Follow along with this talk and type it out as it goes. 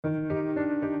Hey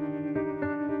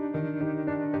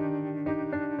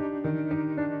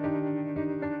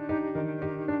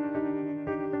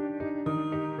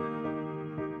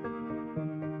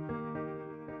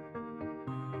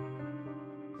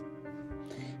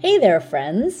there,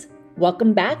 friends.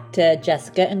 Welcome back to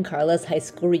Jessica and Carla's high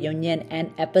school reunion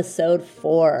and episode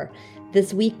 4.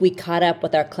 This week we caught up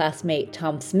with our classmate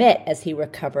Tom Smidt as he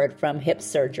recovered from hip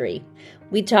surgery.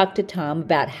 We talked to Tom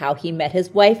about how he met his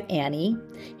wife Annie,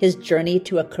 his journey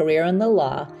to a career in the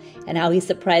law, and how he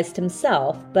surprised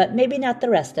himself, but maybe not the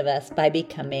rest of us, by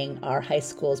becoming our high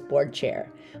school's board chair.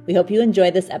 We hope you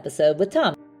enjoy this episode with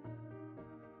Tom.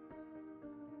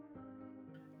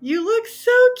 You look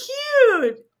so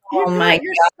cute. You've got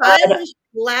your stylish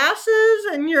glasses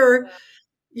and your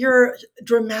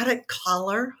dramatic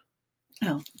collar.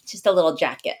 Oh, just a little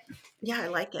jacket. Yeah, I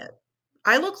like it.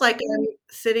 I look like I'm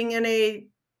sitting in a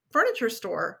furniture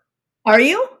store. Are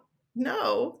you?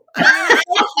 No, I'm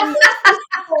in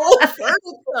a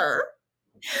furniture.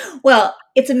 Well,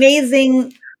 it's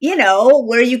amazing,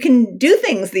 where you can do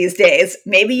things these days.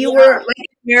 Maybe you were like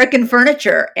American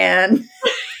furniture and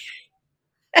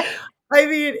I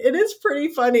mean, it is pretty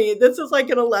funny. This is like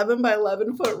an 11 by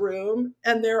 11 foot room,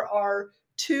 and there are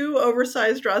 2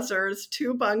 oversized dressers,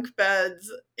 2 bunk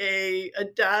beds, a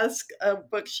desk, a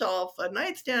bookshelf, a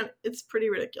nightstand. It's pretty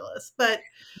ridiculous, but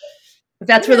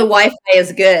that's where the Wi-Fi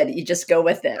is good. You just go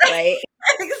with it, right?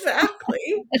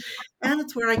 Exactly. And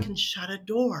it's where I can shut a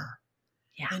door.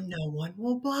 Yeah. And no one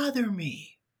will bother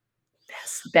me.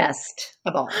 Best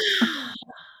of all.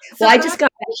 Well, I just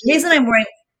got the reason I'm wearing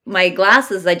my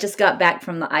glasses, I just got back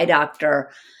from the eye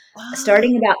doctor.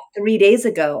 Starting about 3 days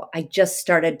ago, I just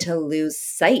started to lose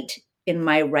sight in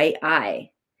my right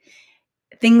eye.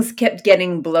 Things kept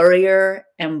getting blurrier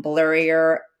and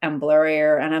blurrier and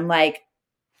blurrier. And I'm like,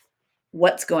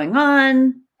 what's going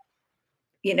on?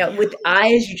 With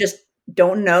eyes, you just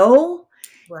don't know.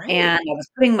 Right. And I was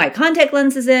putting my contact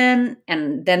lenses in,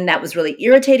 and then that was really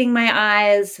irritating my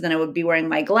eyes. So then I would be wearing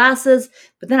my glasses,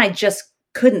 but then I just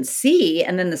couldn't see.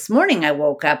 And then this morning I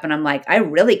woke up and I'm like, I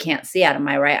really can't see out of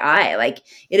my right eye. Like,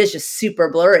 it is just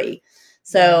super blurry.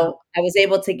 So I was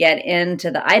able to get into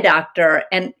the eye doctor,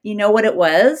 and you know what it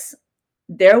was?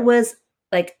 There was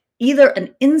like either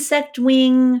an insect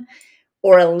wing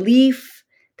or a leaf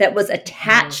that was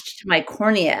attached to my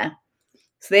cornea.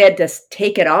 So they had to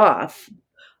take it off.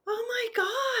 Oh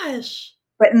my gosh.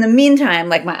 But in the meantime,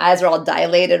 like, my eyes are all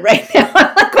dilated right now.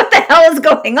 I'm like, what the hell is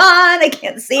going on? I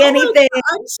can't see anything.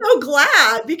 I'm so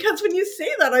glad, because when you say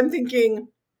that, I'm thinking,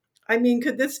 I mean,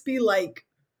 could this be like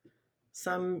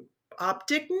some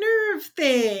optic nerve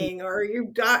thing, or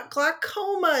you've got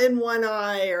glaucoma in one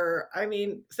eye, or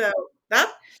so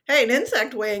that, hey, an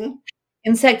insect wing.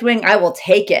 Insect wing, I will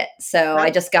take it. So I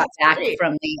just got back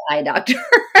from the eye doctor.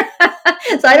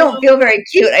 So I don't feel very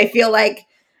cute. I feel like,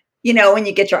 when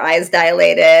you get your eyes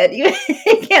dilated, you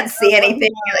can't see anything.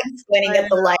 You're like squinting at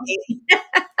the light.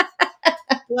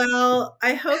 Well,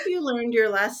 I hope you learned your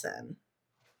lesson.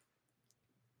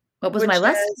 What was my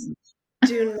lesson?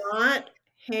 Do not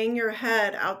hang your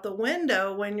head out the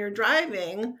window when you're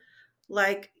driving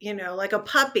like a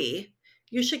puppy.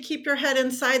 You should keep your head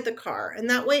inside the car, and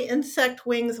that way insect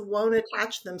wings won't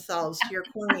attach themselves to your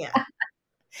cornea.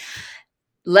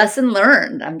 Lesson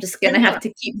learned. I'm just going to have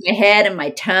to keep my head and my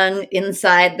tongue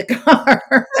inside the car.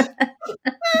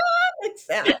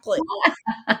 Exactly.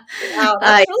 Wow,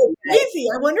 that's really crazy.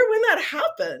 I wonder when that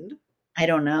happened. I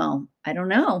don't know.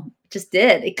 It just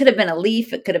did. It could have been a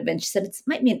leaf. It could have been, she said, it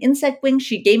might be an insect wing.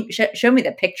 She showed me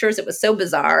the pictures. It was so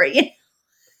bizarre. That's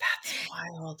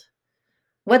wild.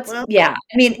 Yeah.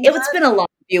 I mean, it's been a long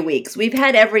few weeks. We've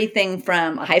had everything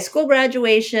from a high school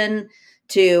graduation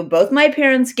to both my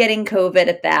parents getting COVID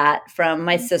at that from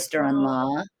my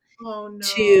sister-in-law,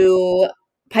 to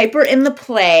Piper in the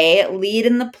play, lead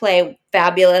in the play,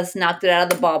 fabulous, knocked it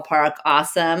out of the ballpark,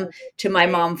 awesome, to my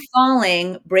mom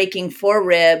falling, breaking 4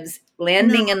 ribs,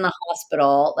 landing in the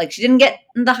hospital. Like, she didn't get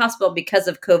in the hospital because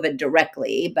of COVID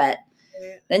directly, but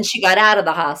then she got out of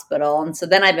the hospital. And so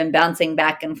then I've been bouncing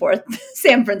back and forth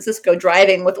San Francisco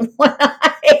driving with one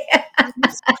eye.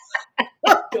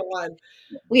 Oh, God.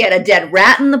 We had a dead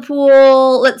rat in the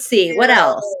pool. Let's see. What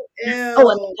else? Oh,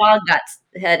 and the dog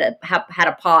had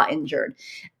a paw injured.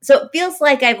 So it feels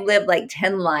like I've lived like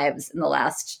 10 lives in the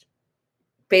last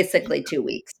basically 2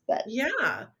 weeks. But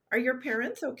yeah. Are your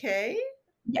parents okay?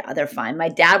 Yeah, they're fine. My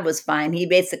dad was fine. He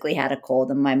basically had a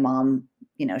cold, and my mom,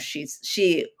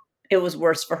 it was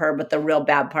worse for her, but the real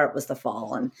bad part was the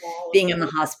fall and being in the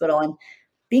hospital. And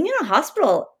being in a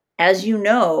hospital, as you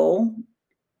know,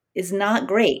 is not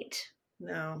great.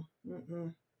 No.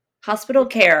 Mm-mm. Hospital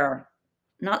care,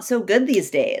 not so good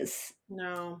these days.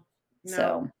 No, no.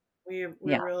 So, We're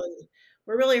yeah.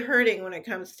 really hurting when it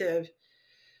comes to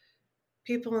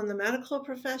people in the medical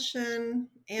profession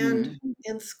and Mm.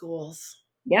 in schools.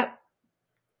 Yep.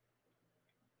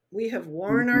 We have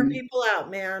worn our Mhm. people out,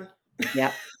 man.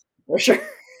 Yep. For sure.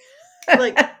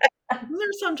 Like, isn't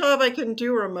there some job I can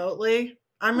do remotely?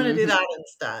 I'm gonna do Mhm. that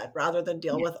instead rather than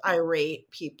deal Yeah. with irate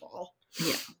people.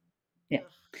 Yeah. Yeah.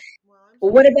 Ugh. Well, I'm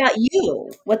Well, sorry what to about hear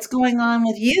you? What's going on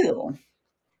with you?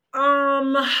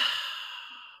 Um,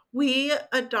 we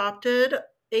adopted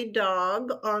a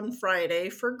dog on Friday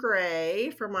for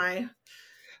Gray, for my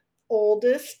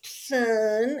oldest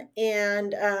son,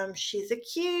 and she's a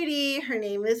cutie. Her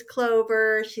name is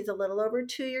Clover. She's a little over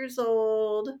 2 years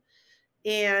old,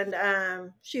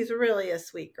 and she's really a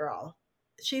sweet girl.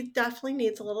 She definitely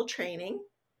needs a little training,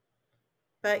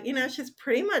 but she's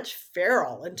pretty much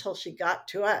feral until she got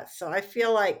to us. So I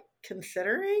feel like,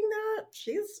 considering that,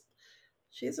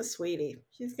 she's a sweetie.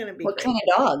 She's gonna be What kind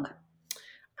great. of dog?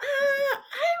 I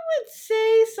would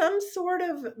say some sort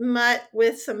of mutt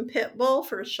with some pit bull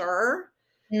for sure,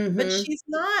 but Mhm. she's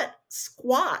not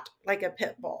squat like a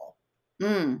pit bull.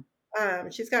 Mm.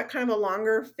 She's got kind of a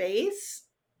longer face,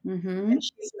 and Mhm.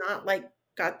 she's not like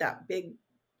got that big,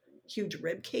 huge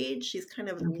rib cage. She's kind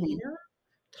of Mhm. leaner,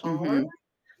 taller, Mhm.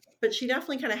 but she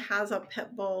definitely kind of has a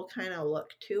pit bull kind of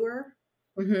look to her.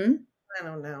 Mhm. I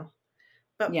don't know.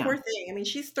 But Yeah. poor thing. I mean,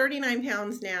 she's 39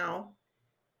 pounds now.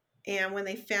 And when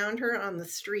they found her on the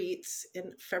streets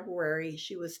in February,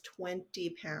 she was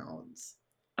 20 pounds.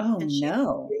 Oh, And she's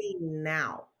no. skinny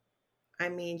now. I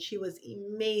mean, she was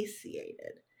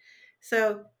emaciated.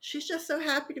 So she's just so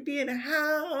happy to be in a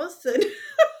house. And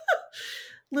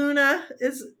Luna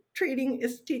is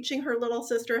teaching her little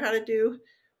sister how to do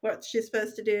what she's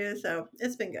supposed to do. So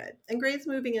it's been good. And Gray's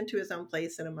moving into his own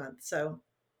place in a month. So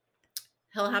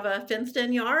he'll have a fenced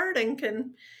in yard and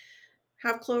can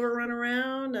have Clover run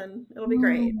around, and it'll be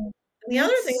great. Oh, And the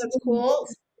other thing that's that's sweet. cool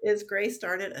is Gray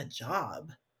started a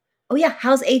job. Oh, yeah.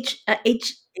 How's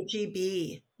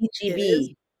HEB. It is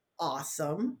HEB?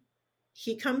 awesome.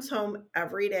 He comes home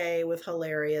every day with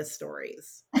hilarious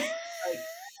stories. Like,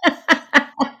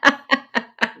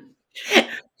 Like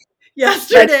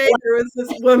yesterday, what? there was this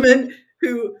woman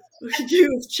who she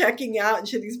was checking out, and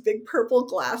she had these big purple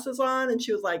glasses on, and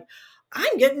she was like,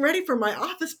 "I'm getting ready for my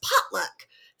office potluck.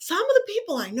 Some of the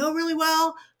people I know really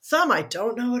well, some I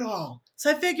don't know at all. So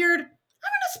I figured I'm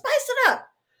gonna spice it up.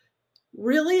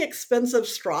 Really expensive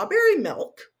strawberry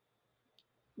milk,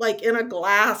 like in a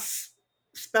glass,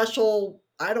 special,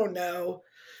 I don't know,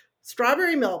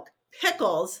 strawberry milk,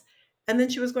 pickles, and then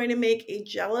she was going to make a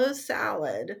jello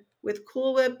salad with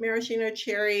Cool Whip maraschino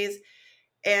cherries,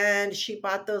 and she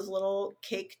bought those little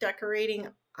cake decorating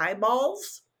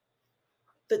eyeballs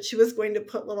that she was going to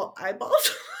put little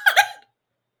eyeballs.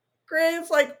 Grace,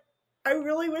 like, I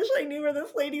really wish I knew where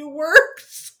this lady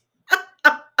works.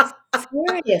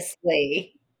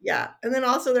 Seriously? Yeah, and then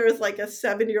also there was like a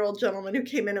 7-year-old gentleman who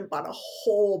came in and bought a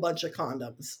whole bunch of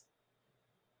condoms.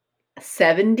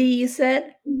 70, you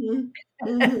said? Mhm,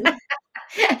 mhm.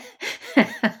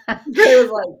 Gray was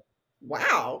like,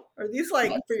 "Wow, are these like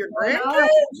for What's your going on?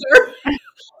 grandkids?" Or,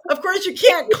 of course, you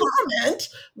can't comment,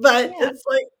 but Yeah. it's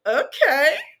like,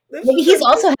 okay, this Maybe is a he's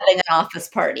also having an office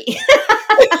party.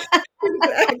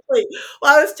 exactly.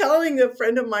 Well, I was telling a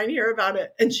friend of mine here about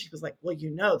it, and she was like, "Well,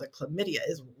 the chlamydia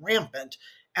is rampant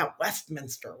at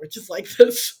Westminster, which is like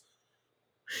this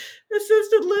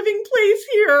assisted living place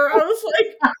here." I was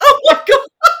like, "Oh my god,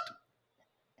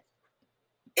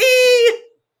 ee!"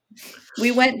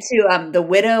 We went to, the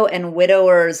Widow and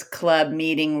Widowers Club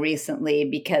meeting recently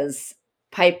because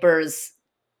Piper's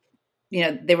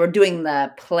they were doing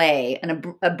the play,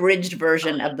 an abridged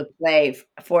version of the play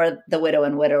for the Widow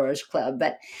and Widowers Club.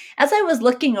 But as I was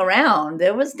looking around,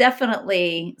 there was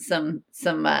definitely some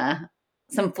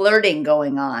flirting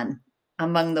going on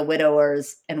among the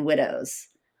widowers and widows.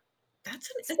 That's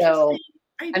an So interesting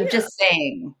I'm idea. just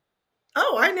saying.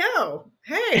 Oh, I know.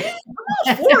 Hey, I'm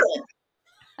all for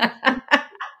it.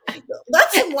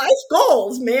 That's some life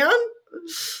goals, man.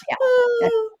 Yeah. At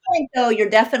this point, though, you're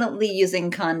definitely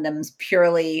using condoms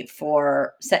purely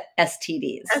for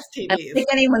STDs. I don't STDs. think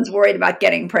anyone's worried about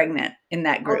getting pregnant in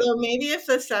that group. Although maybe if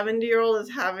the 70-year-old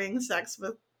is having sex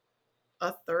with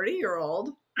a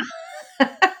 30-year-old.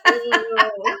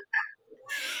 Oh,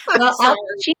 I'm Well, Al sorry.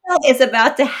 Pacino is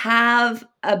about to have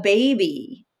a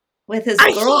baby with his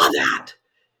I girl. saw that.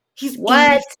 He's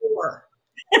What? 84.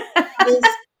 That is,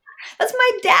 That's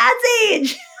my dad's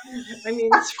age. I mean,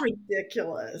 it's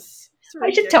ridiculous. It's I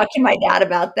should ridiculous. talk to my dad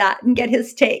about that and get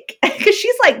his take because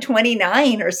she's like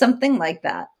 29 or something like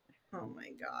that. Oh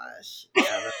my gosh. Yeah,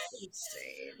 that's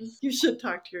insane. You should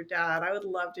talk to your dad. I would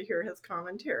love to hear his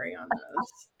commentary on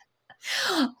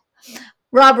this.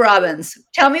 Rob Robbins,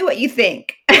 tell me what you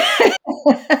think.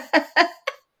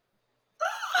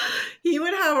 He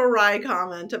would have a wry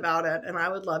comment about it, and I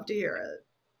would love to hear it.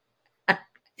 Oh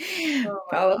my God.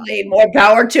 Probably more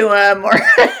power to him or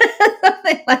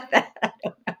something like that.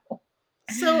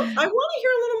 So I want to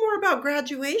hear a little more about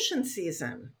graduation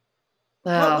season.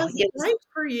 What Oh, was it yes. like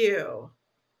for you?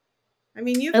 I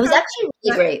mean, It you've was got actually really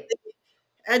the great.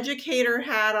 educator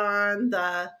hat on,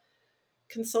 the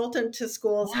consultant to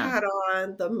schools Yeah. hat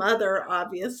on, the mother,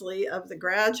 obviously, of the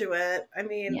graduate. I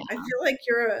mean, Yeah. I feel like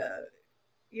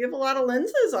you have a lot of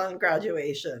lenses on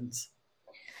graduations.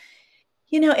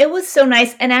 It was so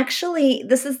nice. And actually,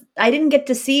 I didn't get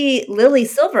to see Lily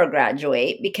Silver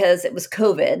graduate because it was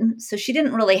COVID. So she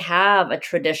didn't really have a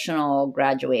traditional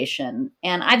graduation.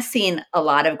 And I've seen a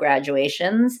lot of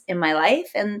graduations in my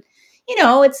life. And,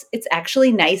 it's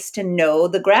actually nice to know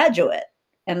the graduate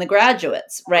and the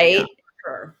graduates, Oh, yeah, right? for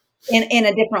sure. In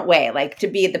a different way, like to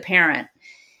be the parent.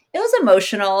 It was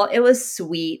emotional. It was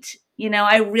sweet.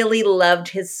 I really loved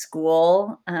his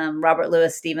school, Robert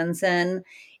Louis Stevenson.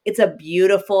 It's a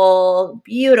beautiful,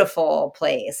 beautiful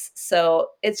place. So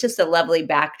it's just a lovely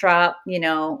backdrop.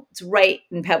 It's right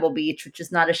in Pebble Beach, which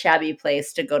is not a shabby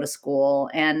place to go to school.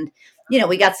 And,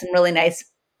 we got some really nice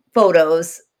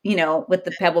photos, with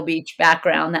the Pebble Beach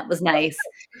background. That was nice.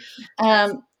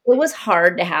 That's It was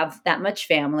hard to have that much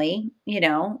family,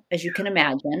 as you can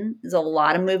imagine. There's a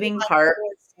lot of moving parts.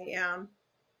 yeah,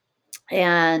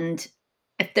 And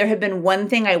if there had been one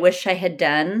thing I wish I had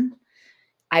done,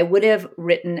 I would have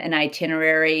written an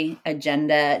itinerary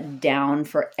agenda down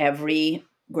for every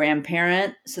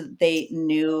grandparent so that they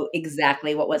knew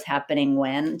exactly what was happening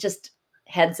when. Just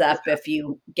heads up if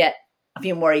you get a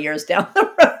few more years down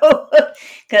the road,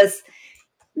 because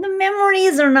the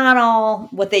memories are not all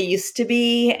what they used to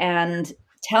be. And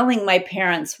telling my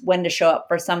parents when to show up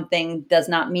for something does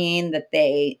not mean that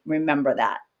they remember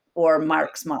that, or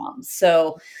Mark's mom.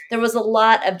 So there was a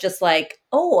lot of just like,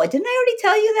 oh, didn't I already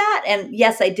tell you that? And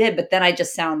yes, I did. But then I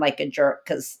just sound like a jerk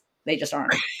because they just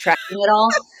aren't tracking it all.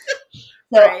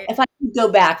 So right, if I could go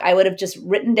back, I would have just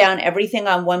written down everything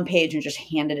on one page and just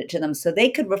handed it to them so they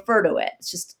could refer to it.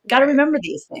 It's just got to right. remember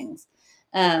these things.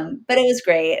 Yeah, But it was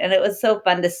great. And it was so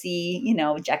fun to see,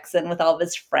 Jackson with all of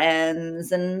his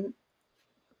friends and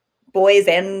boys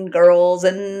and girls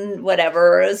and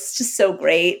whatever. It was just so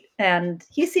great. And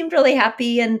he seemed really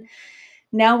happy. And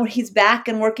now he's back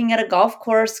and working at a golf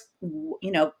course,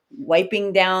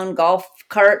 wiping down golf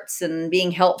carts and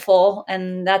being helpful.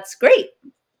 And that's great.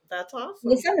 that's The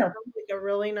awesome. summer. Sounds like a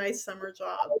really nice summer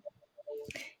job.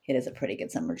 It is a pretty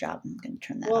good summer job. I'm going to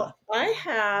turn that Well, off. I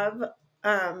have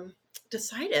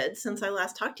decided since I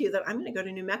last talked to you that I'm going to go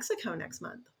to New Mexico next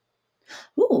month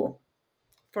Ooh,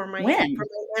 for when? my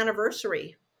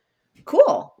anniversary.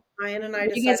 Cool. Ryan and I Where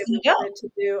are you guys decided we going to go? wanted to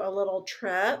do a little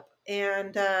trip,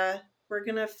 and we're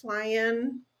going to fly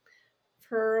in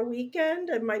for a weekend.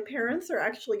 And my parents are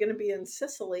actually going to be in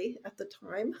Sicily at the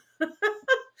time, so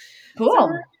we're Cool.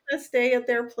 going to stay at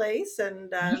their place and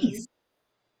Nice.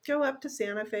 go up to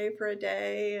Santa Fe for a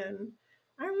day. And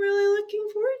I'm really looking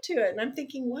forward to it. And I'm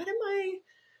thinking, what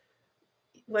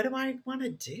do I want to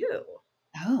do?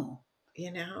 Oh,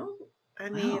 You know, I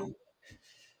wow. mean, I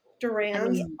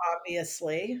Duran's mean,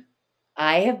 obviously.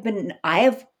 I have,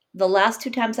 the last two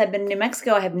times I've been in New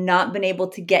Mexico, I have not been able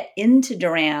to get into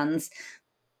Duran's.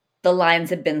 The lines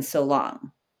have been so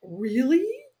long. Really?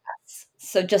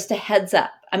 So just a heads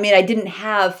up. I mean, I didn't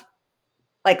have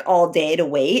like all day to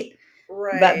wait, but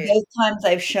Right. both times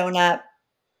I've shown up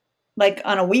like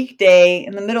on a weekday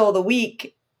in the middle of the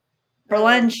week for Oh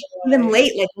lunch, even boy.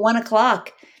 late, like 1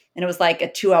 o'clock, and it was like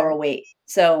a 2 hour wait.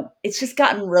 So it's just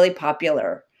gotten really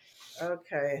popular.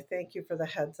 Okay. Thank you for the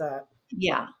heads up.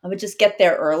 Yeah, I would just get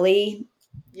there early.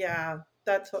 Yeah,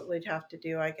 that's what we'd have to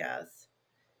do, I guess.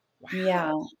 Wow,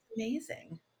 Yeah. that's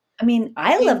amazing. I mean,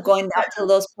 I I mean, love going out to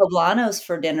Los Poblanos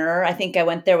for dinner. I think I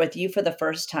went there with you for the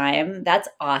first time. That's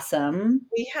awesome.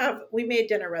 we made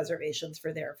dinner reservations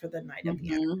for there for the night of the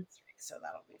Mhm. anniversary, so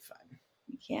that'll be fun.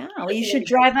 Yeah, He well, you doesn't should even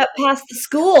drive up past the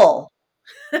school.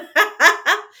 know.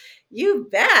 You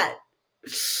bet.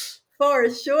 For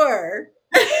sure.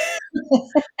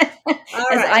 All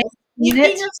As right. I've Well, seen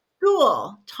speaking it. of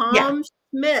school, Yeah. Tom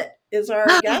Smidt is our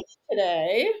guest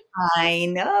today. I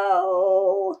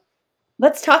know.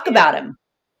 Let's talk about him.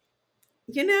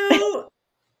 You know,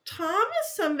 Tom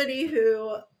is somebody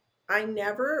who I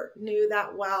never knew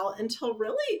that well until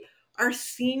really our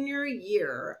senior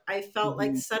year. I felt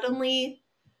like Mhm. suddenly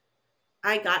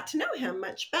I got to know him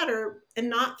much better, and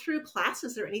not through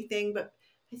classes or anything, but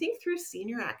I think through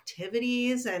senior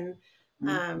activities. And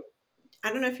um,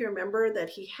 I don't know if you remember that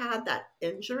he had that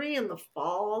injury in the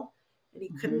fall and he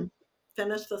Mm-hmm. couldn't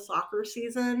finish the soccer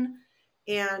season.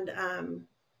 And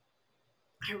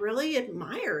I really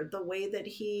admired the way that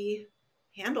he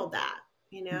handled that,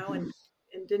 Mm-hmm.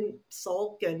 and didn't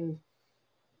sulk and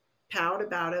pout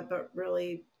about it, but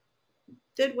really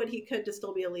did what he could to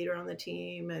still be a leader on the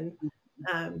team. And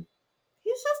um,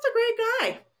 he's just a great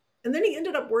guy. And then he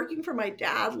ended up working for my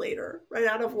dad later, right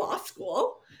out of law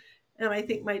school. And I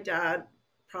think my dad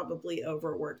probably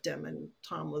overworked him, and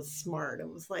Tom was smart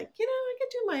and was like, I could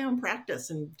do my own practice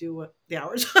and do what the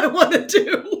hours I want to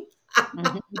do.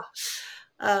 Mm-hmm.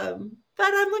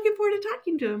 But I'm looking forward to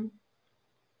talking to him.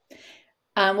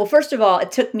 Well, first of all,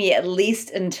 it took me at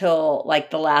least until like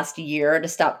the last year to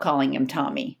stop calling him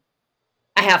Tommy.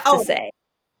 I have to Oh, say,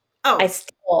 I oh,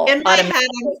 still in my head, I'm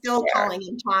automatically still there. calling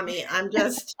him Tommy. I'm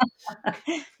just,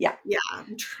 Yeah. yeah,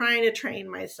 I'm trying to train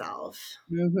myself.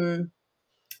 Hmm.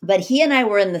 But he and I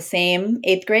were in the same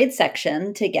eighth grade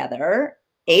section together,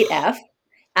 8F,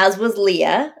 as was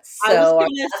Leah. I was So our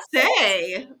going to classmates.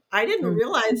 say, I didn't Mhm.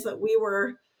 realize that we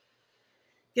were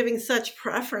giving such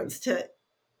preference to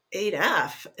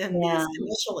 8F in Yeah. these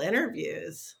initial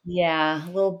interviews. Yeah,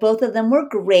 well, both of them were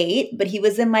great, but he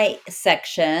was in my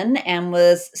section and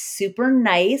was super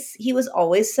nice. He was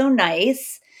always so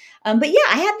nice. But yeah,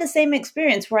 I had the same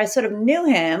experience where I sort of knew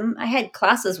him. I had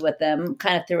classes with him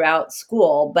kind of throughout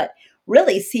school, but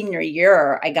really senior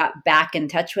year, I got back in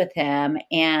touch with him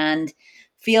and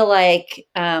feel like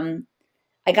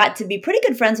I got to be pretty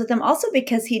good friends with him also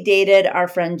because he dated our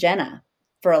friend Jenna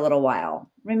for a little while.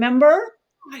 Remember?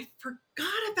 I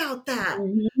forgot about that.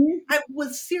 Mhm. I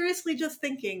was seriously just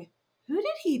thinking, who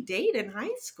did he date in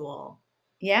high school?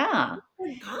 Yeah.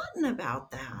 Forgotten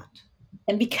about that.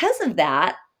 And because of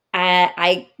that,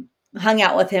 I hung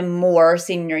out with him more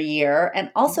senior year.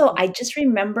 And also, Mhm. I just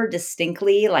remember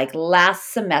distinctly, like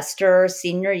last semester,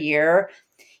 senior year,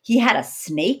 he had a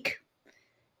snake.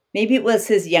 Maybe it was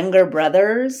his younger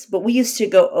brothers, but we used to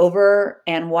go over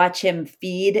and watch him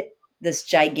feed this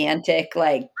gigantic,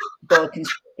 like boa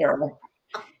constrictor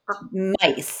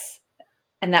mice.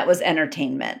 And that was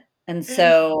entertainment. And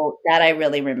so that I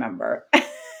really remember.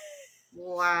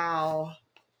 Wow.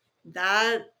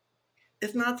 That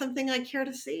is not something I care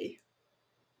to see.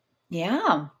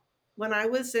 Yeah. When I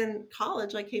was in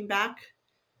college, I came back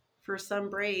for some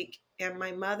break and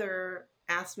my mother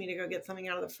asked me to go get something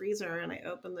out of the freezer, and I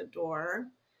opened the door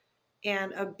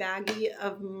and a baggie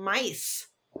of mice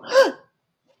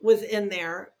was in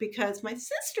there because my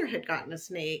sister had gotten a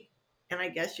snake, and I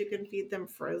guess you can feed them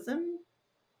frozen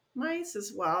mice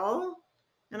as well.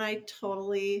 And I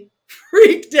totally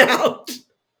freaked out.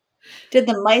 Did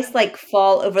the mice, like,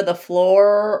 fall over the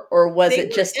floor, or was They it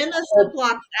were just in a oh.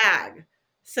 Ziploc bag.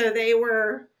 So they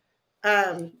were,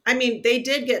 I mean, they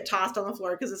did get tossed on the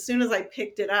floor because as soon as I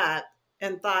picked it up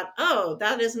and thought, oh,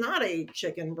 that is not a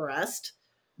chicken breast,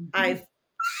 Mhm, I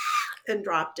and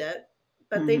dropped it.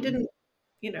 But they mhm. didn't,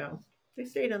 you know, they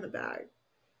stayed in the bag.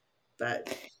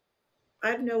 But I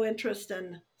have no interest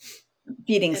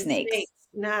Feeding in snakes. snakes.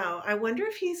 No, I wonder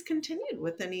if he's continued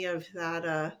with any of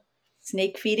that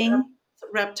Snake feeding?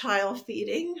 reptile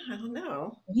feeding. I don't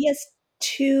know. He has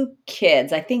 2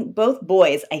 kids, I think both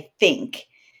boys, I think,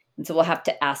 and so we'll have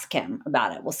to ask him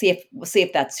about it. We'll see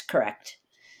if that's correct.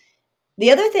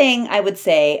 The other thing I would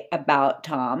say about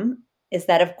Tom is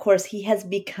that, of course, he has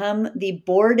become the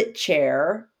board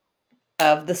chair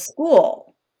of the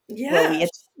school where we Yes,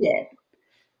 attended.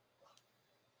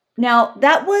 Now,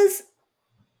 that was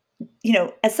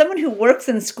as someone who works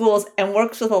in schools and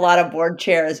works with a lot of board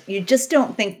chairs, you just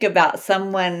don't think about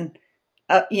someone,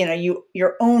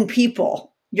 your own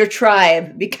people, your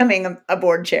tribe becoming a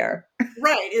board chair.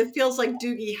 right. It feels like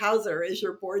Doogie Howser is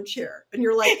your board chair, and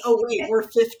you're like, oh wait, we're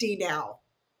 50 now.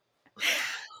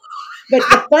 But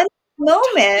the fun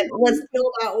Totally moment was, didn't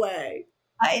feel that way.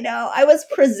 I know, I was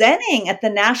presenting at the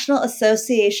National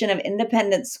Association of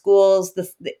Independent Schools,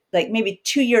 like maybe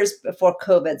 2 years before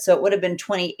COVID. So it would have been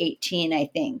 2018, I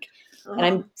think. And Uh-huh.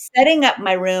 I'm setting up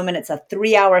my room, and it's a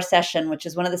 3 hour session, which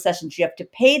is one of the sessions you have to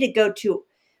pay to go to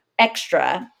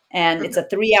extra. And it's Okay. a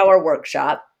 3 hour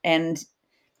workshop. And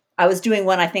I was doing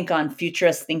one, I think, on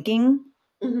futurist thinking.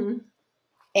 Hmm.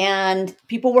 And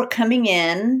people were coming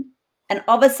in. And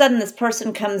all of a sudden, this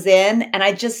person comes in, and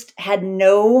I just had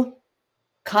no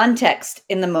context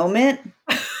in the moment.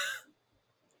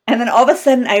 And then all of a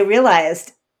sudden, I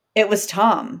realized it was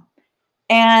Tom.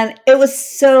 And it was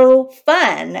so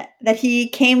fun that he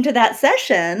came to that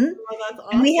session Oh, that's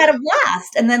and we had a awesome.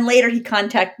 blast. And then later he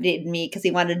contacted me because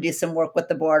he wanted to do some work with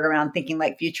the board around thinking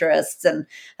like futurists. And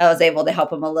I was able to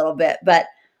help him a little bit. But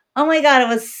oh my God, it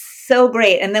was so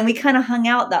great. And then we kind of hung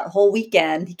out that whole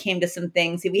weekend. He came to some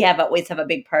things. We always have a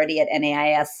big party at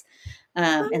NAIS.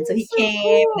 That And so he is so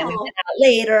came and then we cool. went out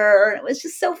later. It was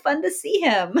just so fun to see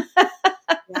him.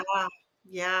 Yeah.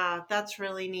 Yeah, that's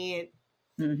really neat.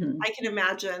 Mhm. I can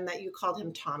imagine that you called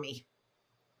him Tommy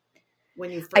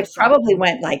when you I first saw probably him.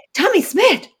 went like, Tommy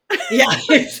Smidt, Yeah,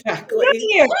 come exactly.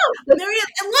 here. Oh, there he is.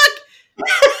 And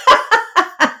look,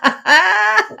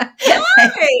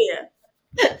 hi.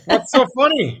 What's so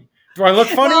funny? Do I look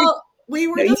funny? Well, we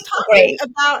No, were you just look talking great.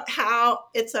 about how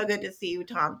it's so good to see you,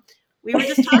 Tom. We were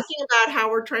just talking about how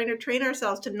we're trying to train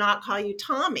ourselves to not call you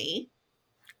Tommy.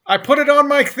 I put it on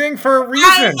my thing for a I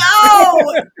reason.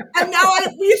 know. And now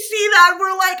we see that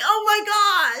we're like, oh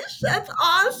my gosh, that's It's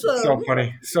awesome. so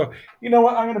funny. So you know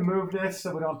what? I'm going to move this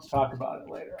so we don't have to talk about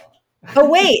it later Oh,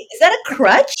 on. wait, is that a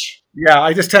crutch? Yeah,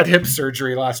 I just had hip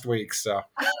surgery last week, so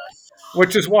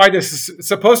which is why this is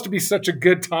supposed to be such a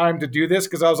good time to do this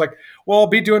because I was like, well, I'll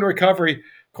be doing recovery.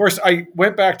 Of course, I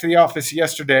went back to the office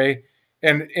yesterday,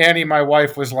 and Annie, my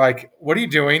wife, was like, "What are you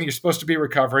doing? You're supposed to be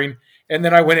recovering." And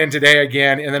then I went in today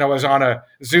again, and then I was on a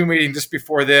Zoom meeting just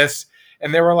before this,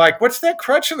 and they were like, "What's that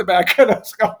crutch in the back?" And I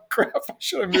was like, "Oh crap, I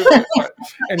should have moved it." But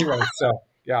anyway, so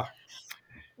yeah,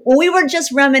 Well, we were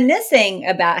just reminiscing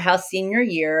about how senior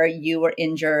year you were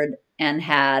injured and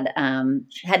had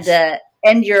jeez, to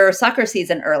end your soccer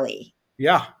season early.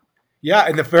 yeah. Yeah,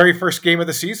 in the very first game of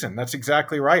the season. That's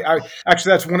exactly right. I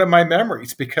actually that's one of my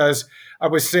memories because I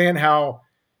was saying how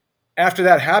after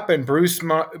that happened, Bruce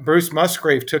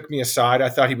Musgrave took me aside. I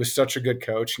thought he was such a good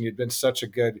coach and he'd been such a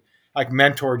good like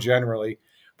mentor generally.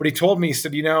 But he told me, he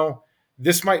said,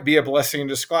 this might be a blessing in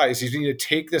disguise. You need to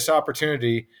take this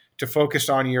opportunity to focus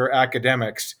on your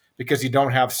academics because you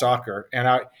don't have soccer. And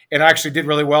I actually did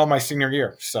really well my senior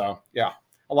year. So yeah,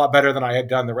 a lot better than I had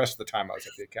done the rest of the time I was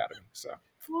at the academy. So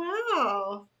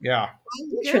Wow. yeah, That's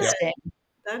good. Interesting.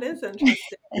 That is interesting.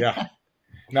 yeah.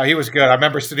 No, he was good. I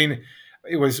remember sitting.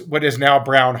 It was what is now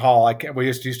Brown Hall. We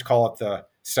used to call it the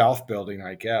South Building,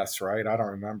 I guess. Right? I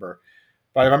don't remember,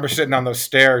 but I remember sitting on those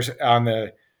stairs on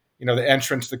the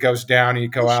entrance that goes down and you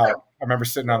Oh, go sure. out. I remember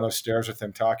sitting on those stairs with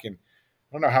him talking.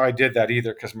 I don't know how I did that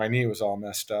either because my knee was all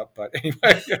messed up. But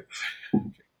anyway,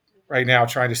 right now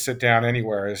trying to sit down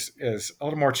anywhere is a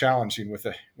little more challenging with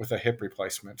a hip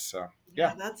replacement. So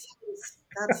yeah, Yeah,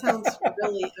 that sounds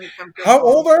really how uncomfortable.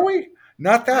 old are we?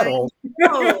 Not that I old.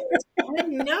 know. I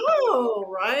know,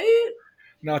 right?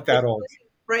 Not that old. Actually,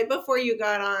 right before you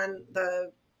got on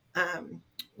the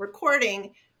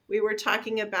recording, we were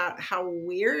talking about how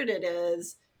weird it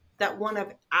is that one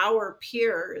of our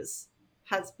peers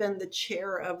has been the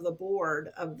chair of the board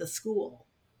of the school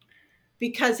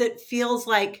because it feels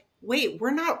like, wait,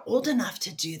 we're not old enough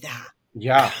to do that.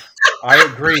 Yeah, I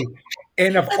agree.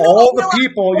 And of And then I all the realized,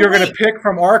 people oh, you're going to wait, pick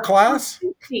from our we're class,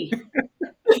 50.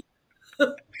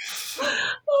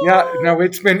 yeah, Oh, no,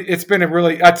 it's been a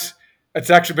really that's it's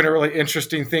actually been a really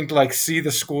interesting thing to like see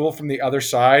the school from the other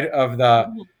side of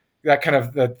that kind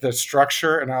of the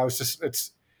structure, and I was just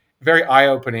it's very eye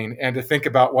opening, and to think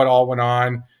about what all went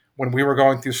on when we were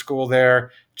going through school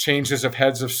there, changes of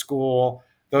heads of school,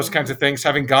 those kinds mhm, of things.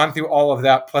 Having gone through all of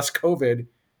that plus COVID,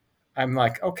 I'm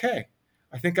like, okay,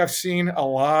 I think I've seen a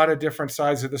lot of different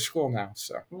sides of the school now.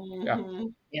 So, yeah,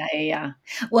 mhm. Yeah, yeah, yeah.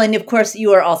 Well, and of course,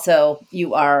 you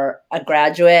are a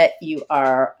graduate. You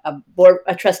are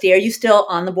a trustee. Are you still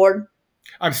on the board?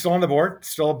 I'm still on the board,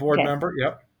 still a board Okay, member.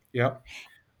 Yep, yep,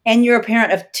 and you're a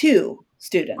parent of two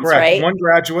students, correct. right? One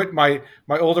graduate. My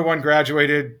older one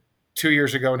graduated 2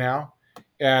 years ago now,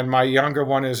 and my younger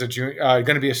one is going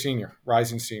to be a senior,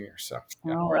 rising senior. So,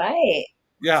 yeah, All right.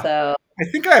 yeah. So I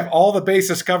think I have all the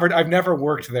bases covered. I've never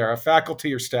worked there. A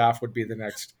faculty or staff would be the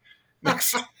next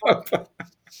step.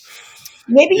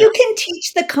 maybe Yeah, you can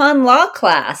teach the con law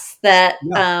class that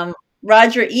yeah.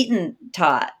 Roger Eaton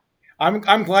taught.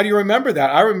 I'm glad you remember that.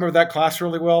 I remember that class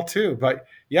really well too. But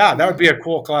yeah, that would be Mhm. a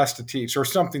cool class to teach, or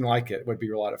something like it. Would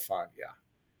be a lot of fun. Yeah,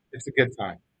 it's a good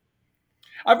time.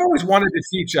 I've always wanted to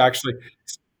teach actually.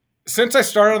 Since I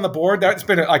started on the board, that's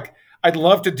been like I'd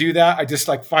love to do that. I just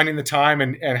like finding the time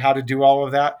and how to do all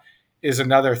of that is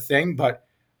another thing. But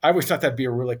I always thought that'd be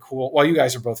a really cool. Well, you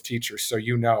guys are both teachers, so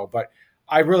but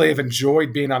I really have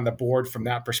enjoyed being on the board from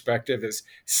that perspective, is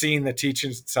seeing the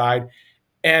teaching side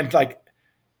and like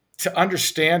to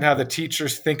understand how the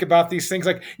teachers think about these things.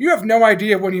 Like you have no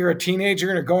idea when you're a teenager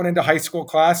and going into high school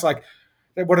class, like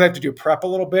what do I have to do? Prep a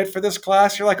little bit for this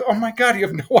class? You're like, oh my God, you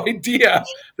have no idea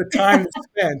the time that's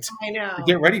spent I to know.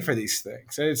 get ready for these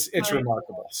things. It's I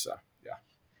remarkable. So yeah.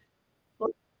 know.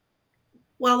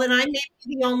 Well, then I may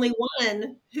be the only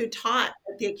one who taught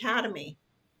at the academy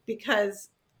because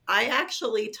I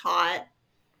actually taught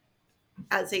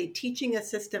as a teaching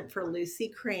assistant for Lucy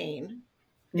Crane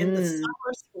in the Mm.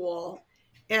 summer school.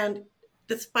 And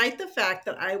despite the fact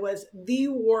that I was the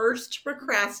worst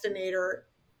procrastinator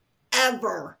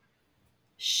ever,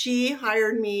 she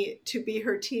hired me to be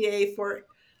her TA for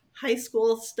high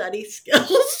school study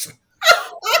skills.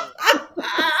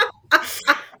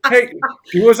 Hey,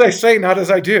 do as I say, not as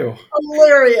I do.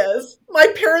 Hilarious. My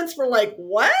parents were like,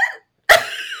 "What?"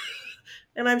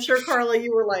 And I'm sure Carla,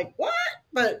 you were like, "What?"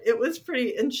 But it was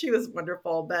pretty, and she was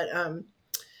wonderful. But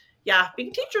yeah, being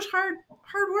a teacher's hard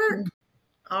work.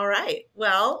 All right.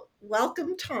 Well,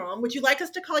 welcome, Tom. Would you like us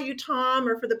to call you Tom,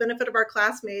 or for the benefit of our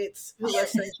classmates who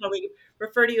listen, shall we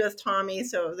refer to you as Tommy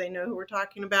so they know who we're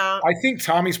talking about? I think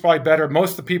Tommy's probably better.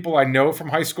 Most of the people I know from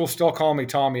high school still call me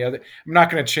Tommy. I'm not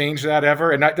going to change that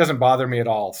ever, and that doesn't bother me at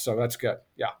all. So that's good.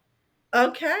 Yeah.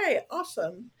 Okay,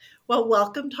 awesome. Well,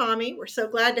 welcome, Tommy. We're so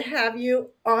glad to have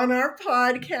you on our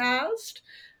podcast.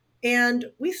 And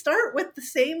we start with the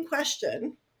same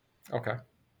question. Okay.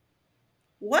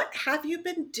 What have you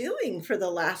been doing for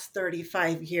the last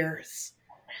 35 years?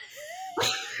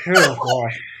 Oh boy.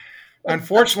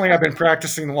 Unfortunately, I've been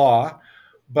practicing law,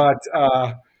 but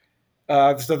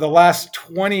so the last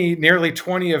 20, nearly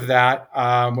 20 of that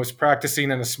was practicing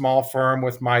in a small firm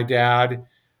with my dad,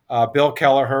 Bill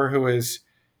Kelleher, who is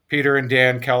Peter and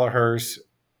Dan Kelleher's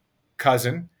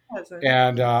cousin, Cousin.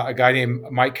 and a guy named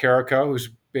Mike Carrico, who's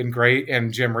been great,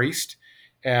 and Jim Reist.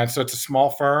 And so it's a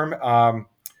small firm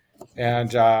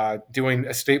and doing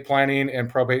estate planning and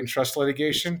probate and trust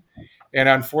litigation. And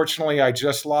unfortunately, I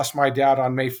just lost my dad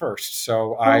on May 1st.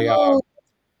 So Oh,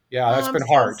 yeah, that's I'm been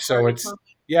so hard. So sorry, Tom.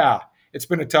 yeah, it's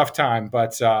been a tough time,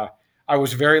 but I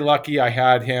was very lucky. I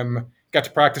had got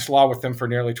to practice law with him for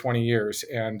nearly 20 years.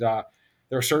 And there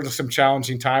were certainly some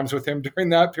challenging times with him during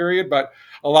that period, but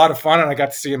a lot of fun. And I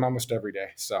got to see him almost every day.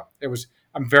 So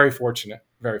I'm very fortunate,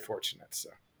 very fortunate. So.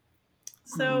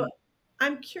 So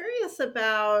I'm curious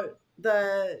about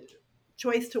the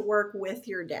choice to work with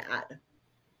your dad.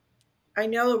 I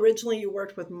know originally you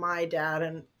worked with my dad,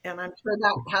 and I'm sure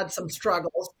that had some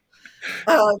struggles.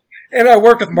 Uh, And I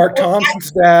work with Mark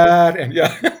Thompson's dad, and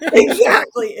yeah.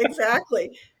 exactly,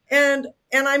 exactly. And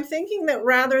I'm thinking that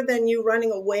rather than you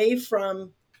running away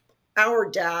from our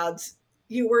dads,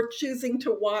 you were choosing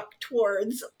to walk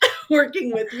towards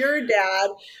working with your dad.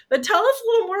 But tell us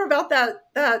a little more about that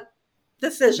Yeah.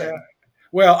 decision.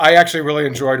 Well, I actually really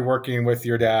enjoyed working with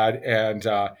your dad and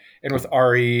with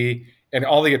RE and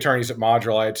all the attorneys at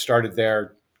Module. I had started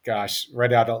there, gosh,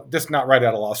 just not right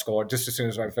out of law school, just as soon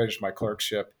as I finished my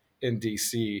clerkship in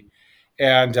DC,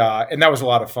 and that was a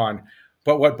lot of fun.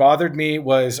 But what bothered me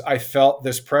was I felt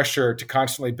this pressure to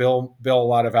constantly bill a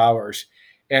lot of hours,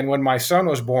 and when my son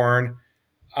was born,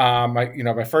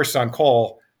 my first son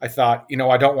Cole, I thought,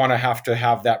 I don't want to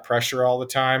have that pressure all the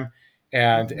time,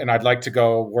 and I'd like to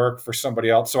go work for somebody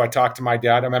else. So I talked to my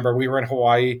dad. I remember we were in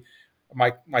Hawaii.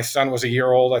 My son was a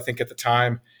year old, I think, at the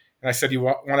time, and I said, "You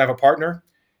want to have a partner?"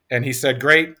 And he said,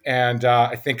 "Great." And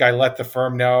I think I let the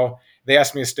firm know. They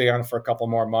asked me to stay on for a couple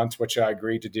more months, which I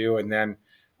agreed to do. And then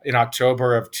in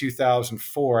October of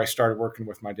 2004, I started working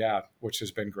with my dad, which has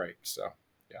been great. So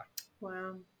yeah.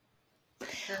 Wow.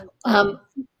 That's, Um,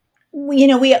 we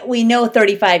know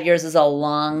 35 years is a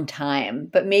long time,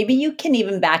 but maybe you can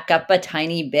even back up a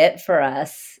tiny bit for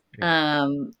us. Yeah.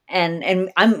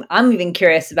 And I'm even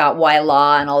curious about why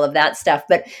law and all of that stuff,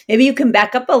 but maybe you can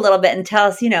back up a little bit and tell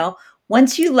us,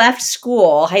 once you left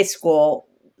school, high school,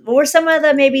 what were some of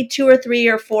the maybe 2 or 3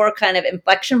 or 4 kind of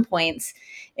inflection points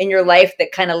in your life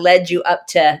that kind of led you up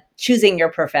to choosing your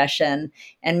profession?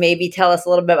 And maybe tell us a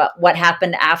little bit about what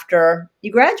happened after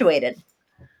you graduated.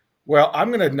 Well, I'm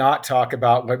going to not talk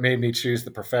about what made me choose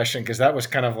the profession because that was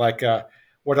kind of like a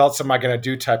what else am I going to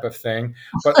do type of thing.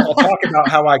 But I'll talk about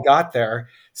how I got there.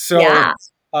 So, Yeah.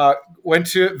 uh, went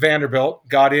to Vanderbilt,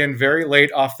 got in very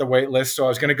late off the wait list. So I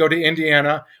was going to go to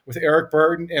Indiana with Eric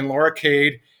Burton and Laura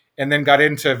Cade, and then got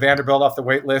into Vanderbilt off the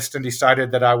wait list and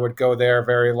decided that I would go there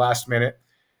very last minute.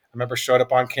 I remember showed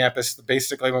up on campus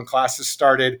basically when classes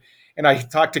started, and I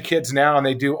talk to kids now, and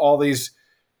they do all these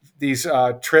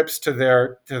trips to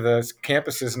the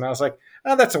campuses, and I was like,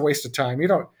 oh, that's a waste of time. You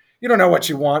don't know what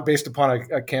you want based upon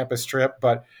a campus trip,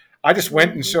 but I just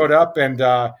went and showed up, and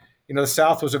the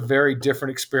South was a very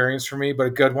different experience for me, but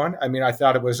a good one. I mean, I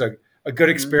thought it was a good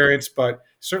Mhm. experience, but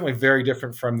certainly very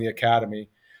different from the academy.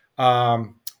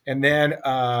 Um, and then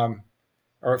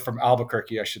or from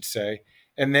Albuquerque, I should say.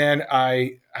 And then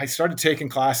I started taking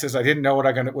classes. I didn't know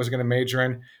what was going to major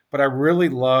in, but I really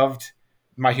loved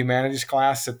my humanities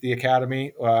class at the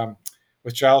academy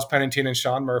with Giles Pennington and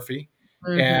Sean Murphy.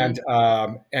 Mhm.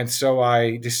 And so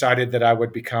I decided that I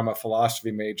would become a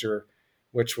philosophy major,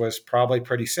 which was probably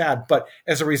pretty sad. But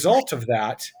as a result of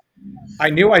that, I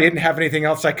knew I didn't have anything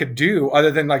else I could do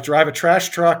other than like drive a trash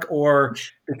truck or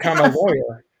become a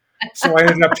lawyer. So I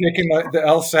ended up taking the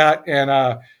LSAT,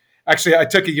 and actually I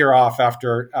took a year off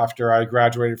after I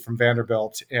graduated from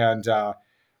Vanderbilt, and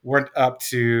went up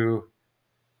to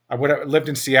I would have lived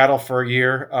in Seattle for a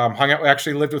year. Hung out,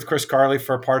 actually lived with Chris Carley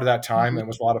for a part of that time. Mhm. It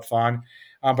was a lot of fun.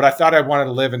 But I thought I wanted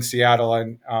to live in Seattle,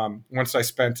 and once I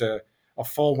spent a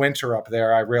full winter up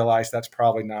there, I realized that's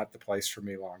probably not the place for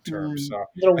me long term. Mm. So A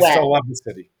little I wet. still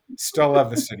love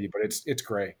the city, but it's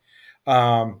great.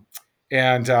 Um,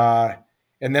 and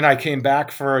and then I came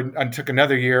back I took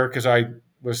another year because I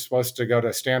was supposed to go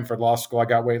to Stanford Law School. I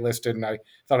got waitlisted, and I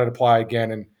thought I'd apply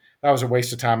again, and that was a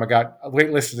waste of time. I got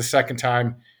waitlisted the second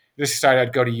time. Just decided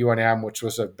I'd go to UNM, which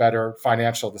was a better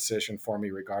financial decision for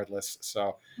me, regardless.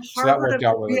 So that Harvard worked of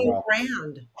out the really Rio well.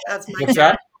 Grande, as my What's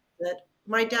dad that? calls it.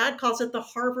 My dad calls it the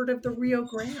Harvard of the Rio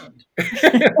Grande.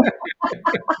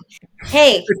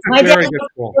 Hey, It's a very good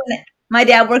school. My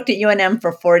dad worked at UNM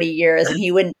for 40 years, and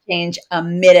he wouldn't change a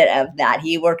minute of that.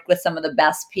 He worked with some of the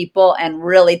best people and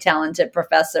really talented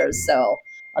professors. So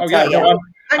I'll Oh tell yeah, you. no,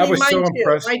 I I mean, was mine so too.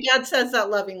 impressed. My dad says that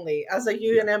lovingly as a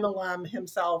Yeah. UNM alum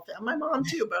himself, and my mom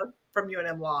too, both from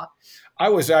UNM Law. I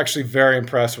was actually very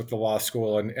impressed with the law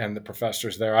school and the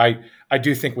professors there. I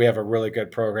do think we have a really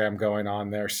good program going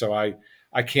on there, so I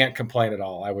can't complain at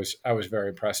all. I was very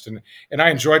impressed, and I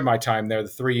enjoyed my time there. The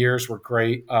 3 years were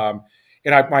great.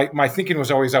 And my thinking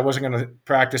was always I wasn't going to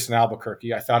practice in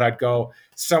Albuquerque. I thought I'd go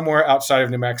somewhere outside of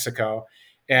New Mexico,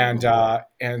 and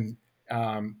Mhm.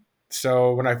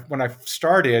 so when I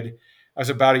started, I was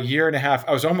about a year and a half.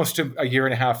 I was almost a year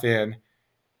and a half in,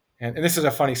 and this is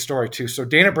a funny story too. So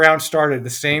Dana Brown started the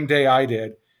same day I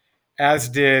did, as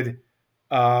did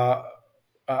uh,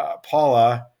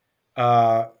 Paula.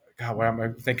 God, what am I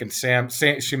thinking? Sam.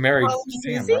 She married Paul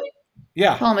Sam, Matuzzi? right? Yeah,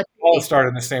 Paul Paula Matthews. started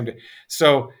on the same day.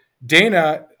 So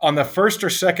Dana, on the first or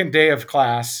second day of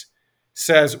class,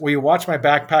 says, "Will you watch my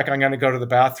backpack? I'm going to go to the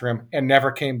bathroom," and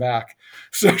never came back.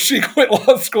 So she quit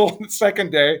law school on the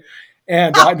second day,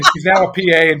 and she's now a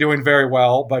PA and doing very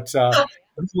well. But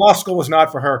law school was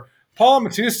not for her. Paula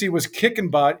Matusi was kicking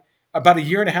butt about a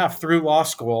year and a half through law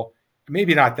school.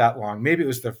 Maybe not that long. Maybe it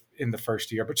was in the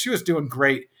first year, but she was doing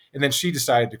great. And then she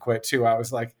decided to quit too. I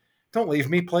was like, "Don't leave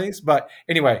me, please." But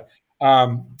anyway,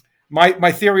 um,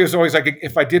 my theory was always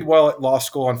if I did well at law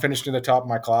school and finished in the top of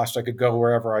my class, I could go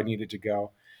wherever I needed to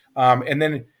go. And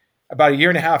then about a year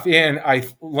and a half in, I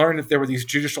learned that there were these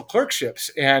judicial clerkships,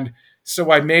 and so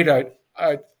I made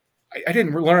I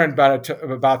didn't learn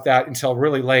about that until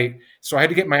really late. So I had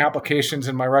to get my applications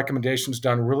and my recommendations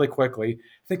done really quickly.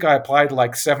 I think I applied to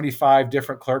like 75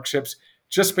 different clerkships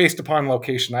just based upon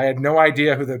location. I had no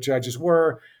idea who the judges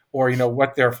were or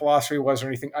what their philosophy was or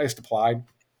anything. I just applied,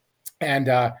 and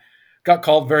got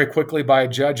called very quickly by a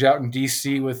judge out in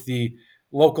D.C. with the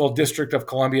local District of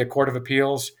Columbia Court of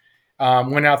Appeals.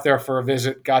 Went out there for a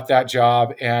visit, got that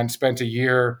job, and spent a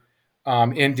year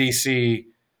in D.C.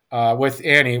 With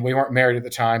Annie. We weren't married at the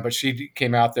time, but she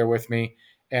came out there with me,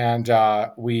 and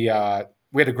we had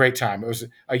a great time. It was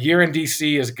a year in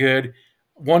D.C. is good.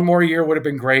 One more year would have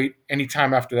been great. Any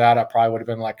time after that, I probably would have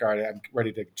been like, all right, I'm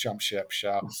ready to jump ship.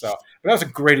 But that was a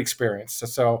great experience.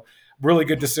 So really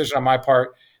good decision on my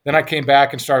part. Then I came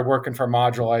back and started working for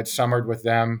Module. I had summered with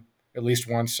them at least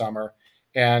one summer,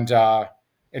 and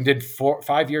did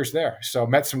 5 years there. So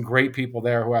met some great people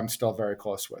there who I'm still very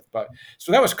close with. But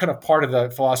so that was kind of part of the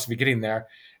philosophy getting there.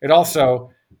 It also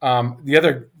the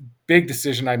other big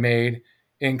decision I made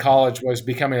in college was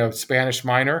becoming a Spanish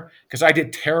minor because I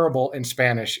did terrible in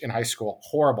Spanish in high school,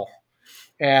 horrible.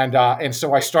 And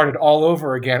so I started all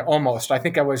over again almost. I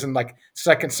think I was in like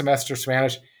second semester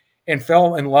Spanish and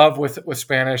fell in love with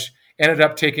Spanish. Ended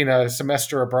up taking a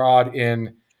semester abroad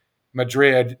in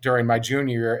Madrid during my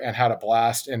junior year and had a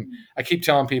blast. And I keep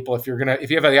telling people if you have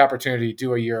the opportunity,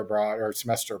 do a year abroad or a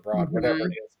semester abroad, whatever Mhm.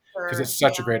 it is, because Sure. it's Yeah.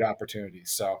 such a great opportunity.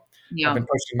 So I've Yeah. been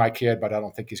pushing my kid, but I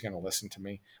don't think he's going to listen to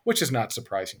me, which is not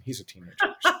surprising. He's a teenager,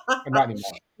 so, but not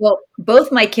anymore. Well,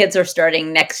 both my kids are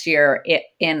starting next year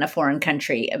in a foreign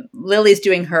country. Lily's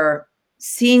doing her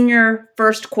senior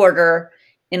first quarter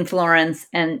in Florence,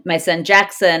 and my son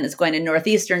Jackson is going to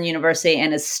Northeastern University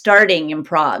and is starting in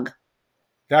Prague.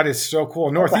 That is so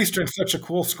cool. Northeastern's such a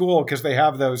cool school because they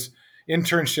have those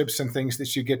internships and things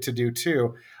that you get to do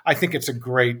too. I think that's a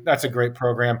great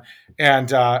program.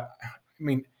 And I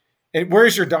mean, and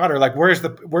where's your daughter? Like, where's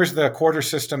the quarter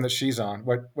system that she's on?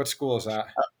 What school is that?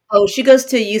 Oh, she goes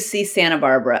to UC Santa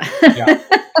Barbara. Yeah.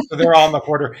 So they're all on the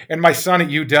quarter, and my son at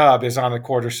UW is on the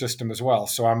quarter system as well.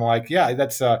 So I'm like, yeah,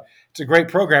 it's a great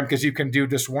program because you can do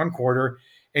just one quarter,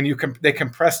 and they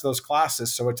compress those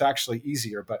classes, so it's actually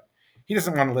easier. But he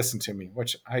doesn't want to listen to me,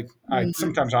 which I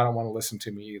sometimes I don't want to listen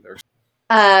to me either.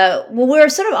 Well, we're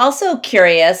sort of also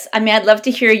curious. I mean, I'd love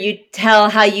to hear you tell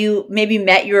how you maybe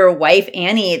met your wife,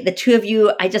 Annie. The two of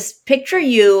you, I just picture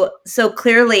you so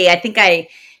clearly. I think I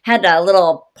had a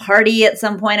little party at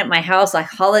some point at my house, a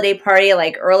holiday party,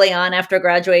 like early on after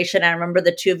graduation. I remember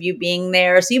the two of you being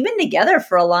there. So you've been together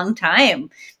for a long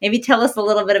time. Maybe tell us a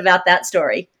little bit about that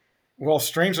story. Well,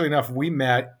 strangely enough, we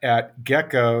met at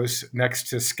Gecko's next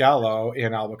to Scalo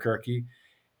in Albuquerque,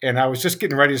 and I was just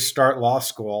getting ready to start law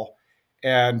school,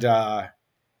 and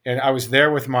and I was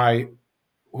there with my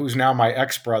who's now my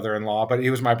ex brother in law, but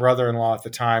he was my brother in law at the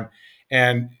time,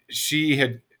 and she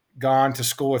had gone to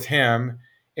school with him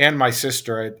and my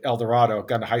sister at El Dorado,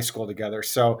 gone to high school together.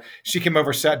 So she came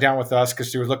over, sat down with us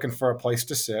because she was looking for a place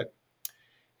to sit,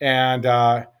 and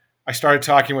I started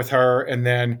talking with her, and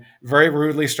then very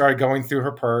rudely started going through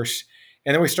her purse.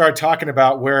 And then we started talking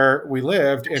about where we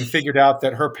lived, and figured out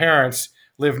that her parents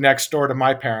lived next door to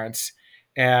my parents,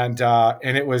 and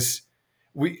it was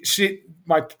we she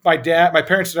my dad my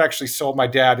parents had actually sold my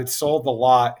dad had sold the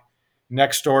lot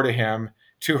next door to him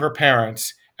to her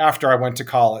parents after I went to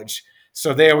college.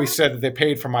 So they always said that they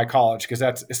paid for my college because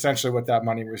that's essentially what that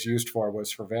money was used for, was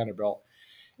for Vanderbilt.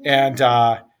 And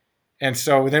and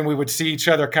so then we would see each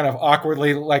other kind of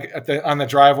awkwardly, like on the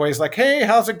driveways, like, "Hey,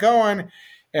 how's it going?"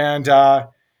 And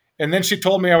and then she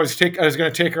told me I was going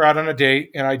to take her out on a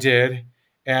date, and I did,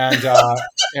 and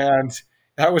and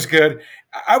that was good.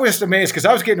 I was just amazed because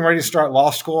I was getting ready to start law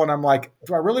school, and I'm like,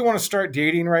 "Do I really want to start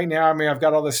dating right now? I mean, I've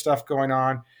got all this stuff going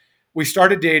on." We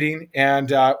started dating,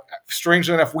 and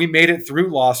strangely enough, we made it through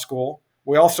law school.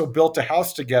 We also built a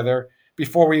house together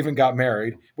before we even got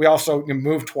married. We also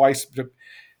moved twice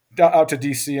out to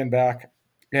DC and back.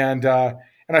 And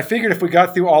I figured if we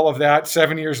got through all of that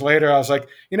 7 years later, I was like,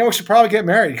 we should probably get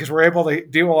married because we're able to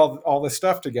do all this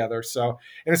stuff together. So,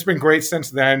 and it's been great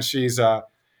since then. She's a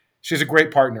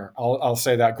great partner. I'll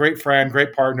say that. Great friend,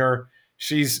 great partner.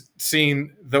 She's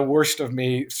seen the worst of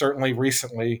me, certainly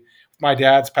recently, my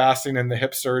dad's passing and the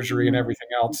hip surgery and everything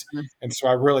else. And so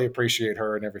I really appreciate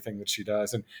her and everything that she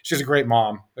does. And she's a great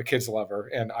mom. The kids love her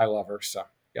and I love her. So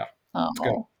yeah, it's good.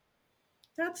 Oh,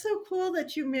 That's so cool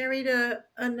that you married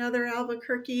another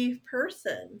Albuquerque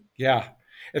person. Yeah.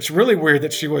 It's really weird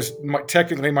that she was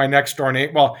technically my next door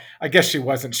neighbor. Well, I guess she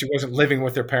wasn't. She wasn't living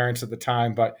with her parents at the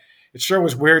time, but it sure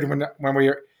was weird when we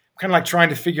were kind of like trying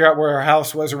to figure out where her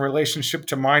house was in relationship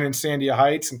to mine in Sandia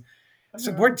Heights. And I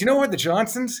said, "Where? Do you know where the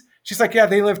Johnsons?" She's like, "Yeah,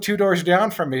 they live 2 doors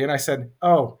down from me." And I said,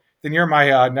 "Oh, then you're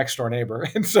my next door neighbor."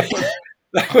 And so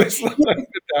that was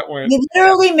that went. you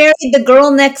literally married the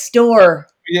girl next door.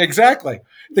 Yeah, exactly.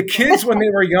 The kids, when they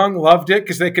were young, loved it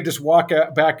because they could just walk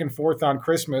back and forth on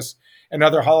Christmas and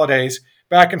other holidays,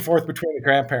 back and forth between the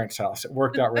grandparents' house. It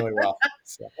worked out really well.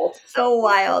 So, So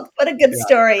wild. What a good yeah,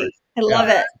 story. I love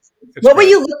yeah, it. it's What were great.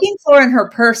 you looking for in her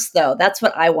purse, though? That's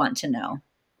what I want to know.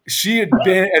 She had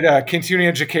been at a continuing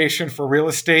education for real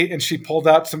estate, and she pulled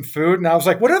out some food, and I was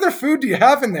like, "What other food do you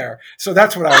have in there?" So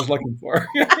that's what I was looking for.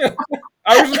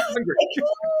 I was just hungry.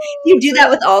 You do that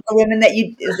with all the women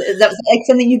is that like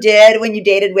something you did when you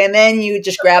dated women? You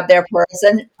just grab their purse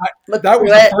and look That was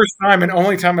through the it? first time and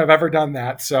only time I've ever done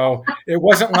that. So it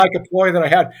wasn't like a ploy that I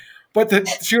had. But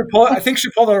she would pull. I think she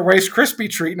pulled out a Rice Krispie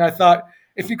treat, and I thought,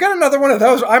 if you got another one of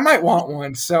those, I might want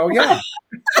one. So yeah,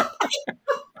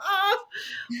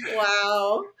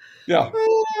 Wow. yeah.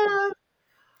 Ah,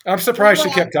 I'm surprised she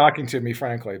kept talking to me,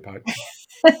 frankly. But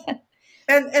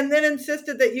and then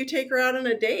insisted that you take her out on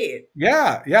a date.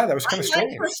 yeah, that was I kind of like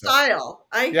strange. her So, style.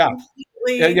 I yeah,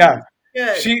 completely yeah.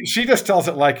 good. She just tells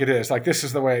it like it is. Like this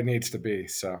is the way it needs to be.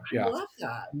 So I yeah. love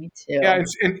that. Me Yeah,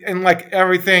 too. and like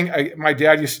everything, my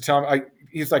dad used to tell me,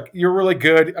 he's like, "You're really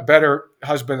good, a better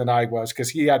husband than I was," because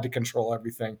he had to control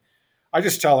everything. I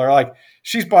just tell her, like,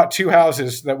 she's bought two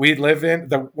houses that we live in,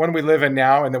 the one we live in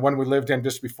now and the one we lived in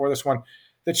just before this one,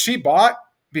 that she bought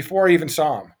before I even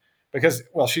saw him. Because,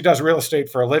 well, she does real estate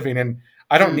for a living, and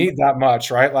I don't Mm. need that much,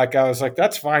 right? Like, I was like,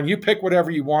 that's fine. You pick whatever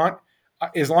you want.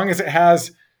 As long as it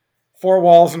has four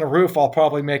walls and a roof, I'll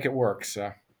probably make it work.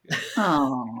 So,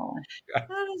 Oh,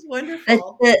 That is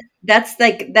wonderful. that's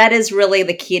like that is really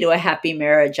the key to a happy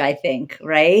marriage, I think, yeah.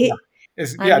 right?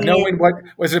 Is I yeah, knowing mean, what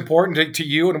was important to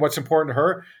you and what's important to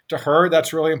her. To her,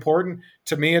 that's really important.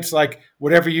 To me, it's like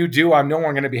whatever you do, I'm no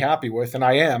one going to be happy with, and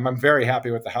I am. I'm very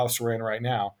happy with the house we're in right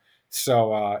now.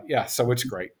 So yeah, so it's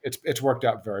great. It's worked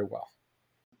out very well.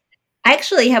 I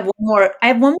actually have one more. I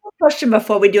have one more question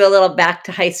before we do a little back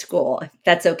to high school, if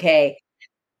that's okay.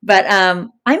 But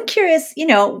I'm curious.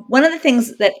 One of the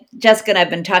things that Jessica and I've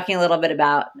been talking a little bit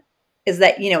about is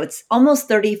that it's almost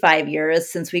 35 years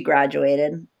since we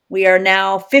graduated. We are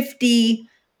now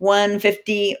 51,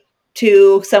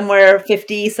 52, somewhere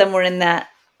 50, somewhere in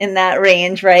that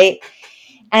range, right?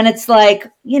 And it's like,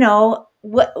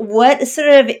 what sort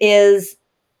of is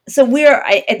so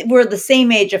we're the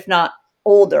same age, if not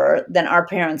older, than our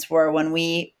parents were when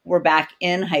we were back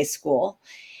in high school.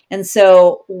 And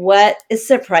so what is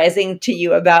surprising to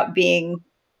you about being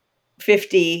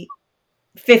 50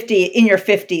 in your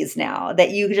 50s now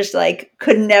that you just like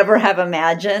could never have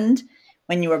imagined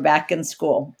when you were back in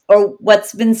school? Or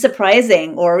what's been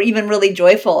surprising or even really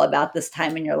joyful about this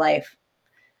time in your life?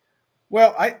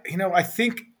 Well, I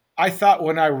think I thought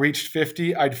when I reached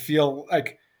 50, I'd feel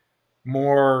like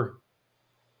more.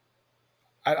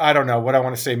 I don't know what I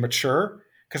want to say, mature,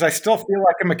 because I still feel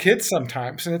like I'm a kid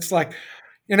sometimes, and it's like,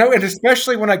 and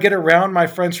especially when I get around my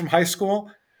friends from high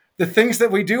school, the things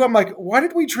that we do, I'm like, why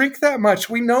did we drink that much?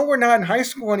 We know we're not in high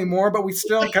school anymore, but we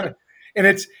still kind of, and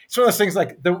it's one of those things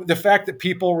like the fact that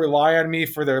people rely on me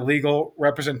for their legal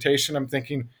representation. I'm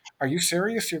thinking, are you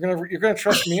serious? You're gonna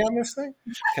trust me on this thing?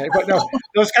 Okay, but no,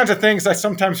 those kinds of things I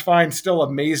sometimes find still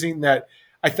amazing that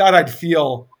I thought I'd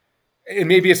feel, and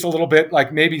maybe it's a little bit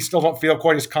like maybe you still don't feel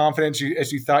quite as confident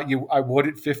as you thought I would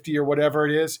at 50 or whatever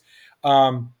it is.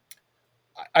 Um,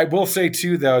 I will say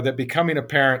too, though, that becoming a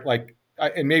parent,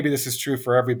 and maybe this is true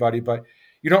for everybody, but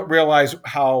you don't realize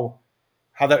how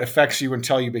that affects you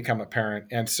until you become a parent.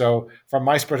 And so, from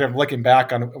my perspective, looking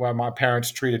back on how my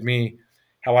parents treated me,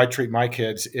 how I treat my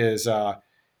kids is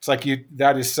it's like you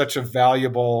that is such a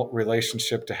valuable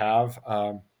relationship to have.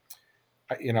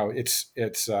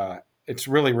 It's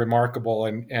really remarkable,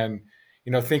 and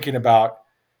thinking about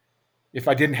if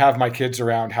I didn't have my kids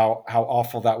around, how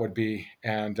awful that would be.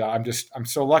 And I'm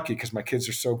so lucky because my kids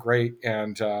are so great,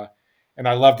 and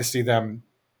I love to see them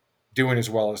doing as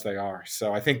well as they are.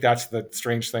 So I think that's the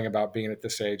strange thing about being at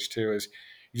this age too is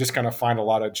you just kind of find a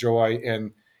lot of joy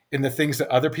in the things that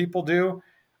other people do.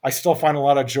 I still find a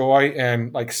lot of joy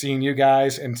in like seeing you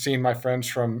guys and seeing my friends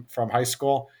from high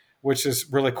school, which is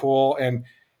really cool. And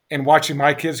watching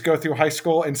my kids go through high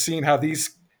school and seeing how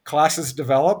these classes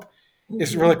develop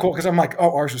is really Mhm. cool because I'm like,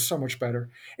 oh, ours was so much better.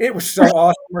 It was so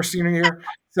awesome our senior year.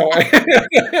 So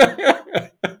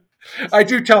I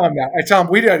do tell them that. I tell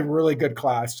them we did a really good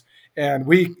class, and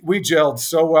we gelled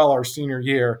so well our senior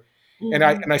year. Mhm.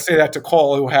 And I say that to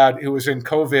Cole, who was in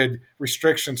COVID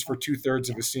restrictions for 2/3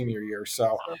 of his senior year,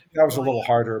 so Oh, that was a boy. little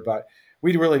harder. But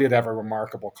we really did have a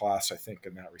remarkable class, I think,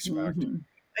 in that respect. Mhm.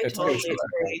 I totally It's agree.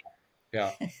 incredible.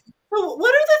 Yeah. So,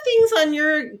 what are the things on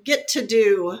your get to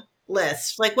do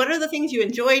list? Like, what are the things you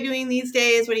enjoy doing these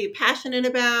days? What are you passionate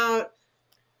about?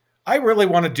 I really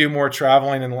want to do more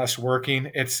traveling and less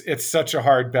working. It's such a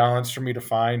hard balance for me to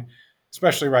find,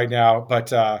 especially right now.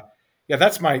 But yeah,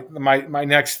 that's my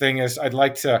next thing is I'd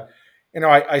like to,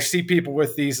 I see people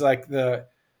with these like the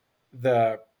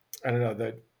I don't know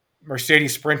the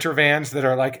Mercedes Sprinter vans that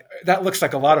are like that looks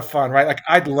like a lot of fun, right? Like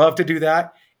I'd love to do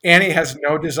that. Annie has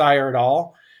no desire at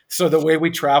all, so the way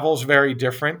we travel is very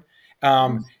different.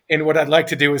 And what I'd like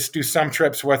to do is do some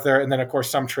trips with her, and then of course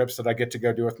some trips that I get to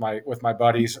go do with my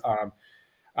buddies.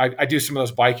 I do some of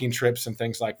those biking trips and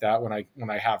things like that when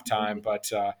I have time.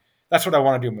 But that's what I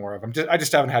want to do more of. I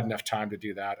just haven't had enough time to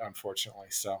do that,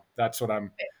 unfortunately. So that's what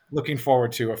I'm looking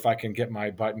forward to if I can get my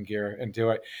butt in gear and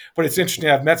do it. But it's interesting.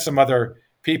 I've met some other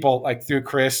people like through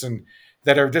Chris and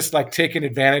that are just like taking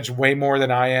advantage way more than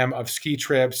I am of ski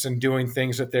trips and doing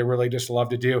things that they really just love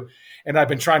to do. And I've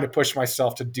been trying to push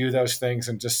myself to do those things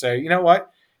and just say, you know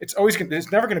what? It's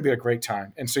never going to be a great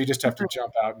time. And so you just have to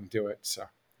jump out and do it. So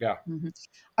yeah. Mhm.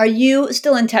 Are you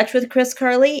still in touch with Chris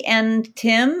Carley and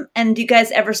Tim? And do you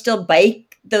guys ever still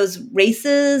bike those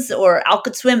races or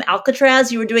swim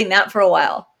Alcatraz? You were doing that for a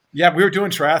while. Yeah, we were doing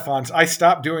triathlons. I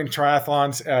stopped doing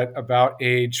triathlons at about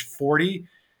age 40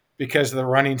 because the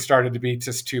running started to be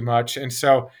just too much. And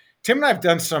so Tim and I have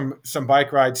done some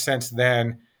bike rides since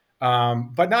then,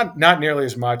 but not nearly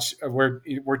as much.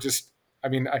 We're just. I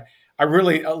mean, I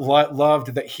really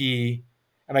loved that he.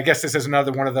 And I guess this is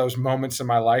another one of those moments in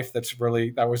my life that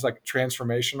was like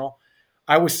transformational.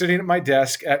 I was sitting at my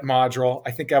desk at Module.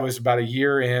 I think I was about a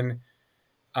year in,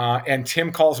 and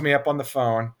Tim calls me up on the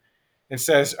phone and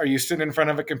says, "Are you sitting in front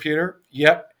of a computer?"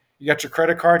 "Yep." You got your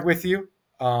credit card with you?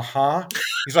 Uh-huh.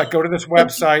 He's like, go to this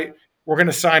website. We're going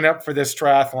to sign up for this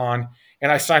triathlon.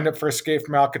 And I signed up for Escape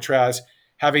from Alcatraz,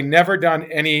 having never done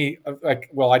any,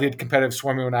 I did competitive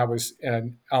swimming when I was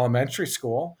in elementary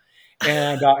school.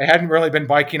 And I hadn't really been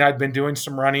biking. I'd been doing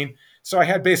some running. So I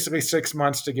had basically 6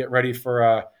 months to get ready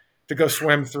to go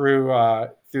swim through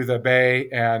the bay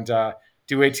and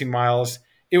do 18 miles.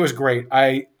 It was great.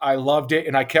 I loved it,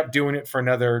 and I kept doing it for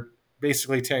another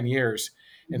basically 10 years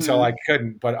until Mhm. I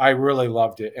couldn't. But I really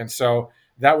loved it, and so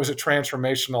that was a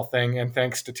transformational thing. And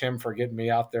thanks to Tim for getting me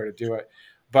out there to do it.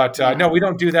 But Yeah. no, we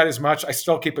don't do that as much. I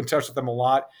still keep in touch with them a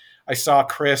lot. I saw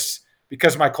Chris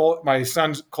because my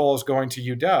son's Cole is going to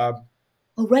UW,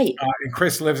 Oh, right. and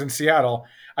Chris lives in Seattle.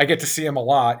 I get to see him a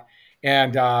lot.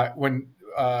 And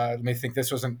let me think,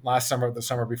 this wasn't last summer, or the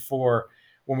summer before,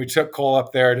 when we took Cole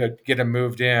up there to get him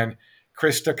moved in.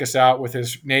 Chris took us out with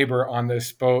his neighbor on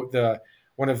this boat, the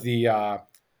one of the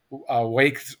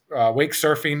wake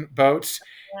surfing boats,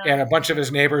 Yeah. and a bunch of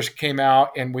his neighbors came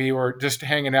out, and we were just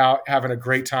hanging out, having a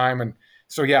great time. And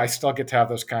so, yeah, I still get to have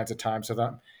those kinds of times with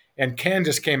them. And Ken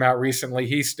just came out recently.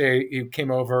 He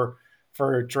came over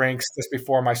for drinks just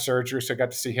before my surgery, so I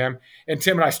got to see him. And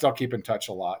Tim and I still keep in touch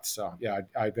a lot. So yeah,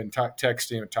 I've been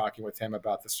texting and talking with him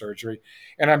about the surgery,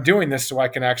 and I'm doing this so I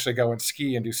can actually go and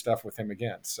ski and do stuff with him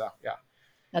again. So yeah,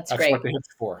 That's that's what great. the hit's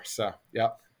for. So yeah.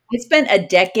 I spent a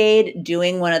decade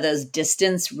doing one of those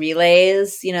distance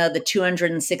relays, the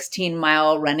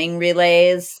 216-mile running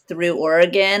relays through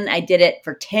Oregon. I did it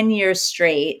for 10 years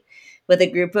straight with a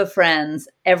group of friends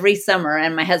every summer,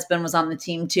 and my husband was on the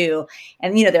team too.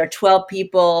 And, there are 12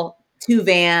 people, two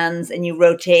vans, and you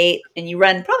rotate and you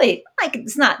run probably like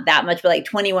it's not that much, but like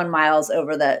 21 miles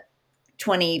over the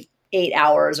 28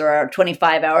 hours or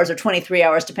 25 hours or 23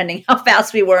 hours, depending how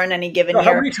fast we were in any given So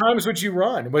how year. many times would you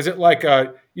run? Was it like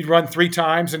you'd run 3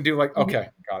 times and do like, okay,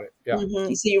 got it, yeah.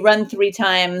 So you run 3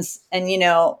 times and,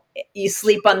 you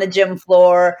sleep on the gym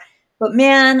floor. But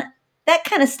man, that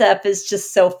kind of stuff is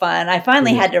just so fun. I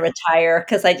finally It is. had to retire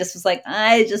because I just was like,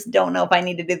 I just don't know if I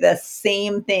need to do the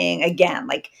same thing again.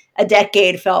 Like a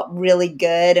decade felt really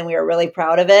good and we were really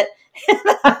proud of it.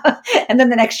 And then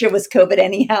the next year was COVID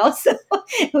anyhow. So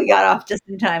we got off just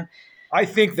in time. I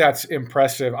think that's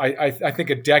impressive. I think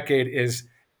a decade is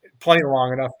plenty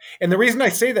long enough. And the reason I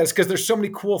say that is because there's so many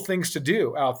cool things to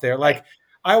do out there. Right. Like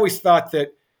I always thought that,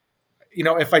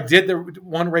 if I did the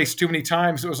one race too many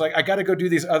times, it was like I got to go do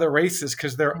these other races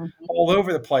because they're Mhm. all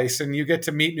over the place, and you get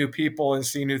to meet new people and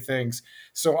see new things.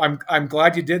 So I'm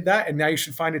glad you did that, and now you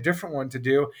should find a different one to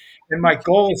do. And my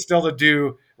goal is still to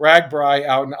do Ragbri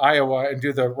out in Iowa and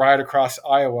do the ride across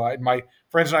Iowa. And my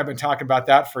friends and I have been talking about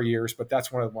that for years, but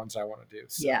that's one of the ones I want to do.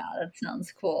 So Yeah, that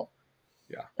sounds cool.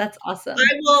 yeah. That's awesome.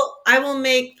 I will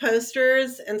make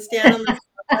posters and stand on the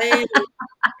subway and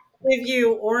give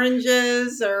you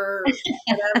oranges or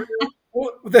whatever.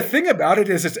 Well, the thing about it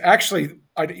is, it's actually,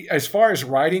 as far as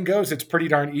riding goes, it's pretty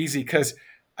darn easy because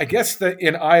I guess that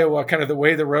in Iowa, kind of the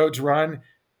way the roads run,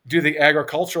 do the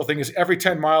agricultural thing is every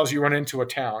 10 miles you run into a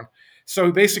town.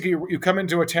 So basically, you come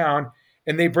into a town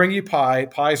and they bring you pie.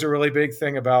 Pie is a really big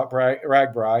thing about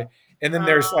Ragbri. And then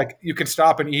there's Uh, like, you can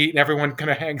stop and eat, and everyone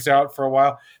kind of hangs out for a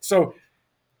while. So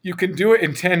you can do it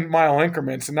in 10-mile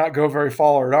increments and not go very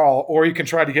far at all, or you can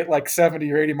try to get like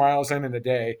 70 or 80 miles in a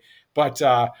day. But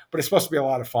it's supposed to be a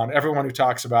lot of fun. Everyone who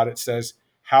talks about it says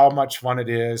how much fun it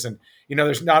is, and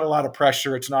there's not a lot of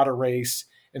pressure. It's not a race,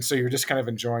 and so you're just kind of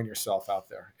enjoying yourself out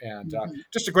there, and Mhm.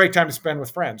 just a great time to spend with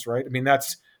friends, right? I mean,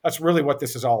 that's really what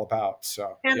this is all about.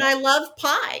 So and yeah, I love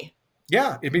pie.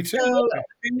 yeah, me too. So, I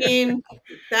mean, And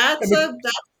the, that's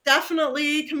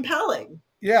definitely compelling.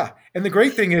 yeah, and the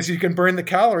great thing is you can burn the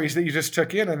calories that you just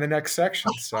took in the next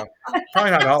section. So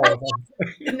probably not all of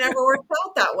them. It never works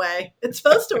out that way. It's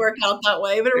supposed to work out that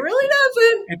way, but it really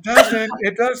doesn't. It doesn't.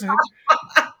 It doesn't.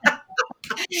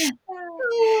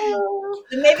 Oh.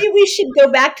 So maybe we should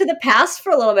go back to the past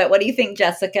for a little bit. What do you think,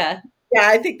 Jessica? Yeah,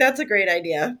 I think that's a great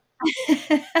idea.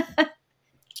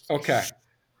 Okay.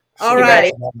 So All You right.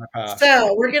 ready? on my past.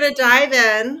 So we're going to dive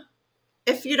in.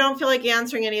 If you don't feel like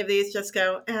answering any of these, just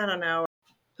go, I don't know.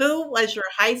 Who was your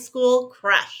high school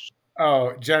crush?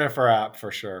 Oh, Jennifer App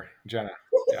for sure. Jenna.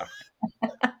 Yeah.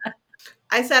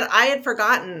 I said I had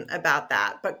forgotten about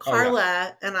that, but Oh yeah.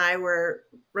 Carla and I were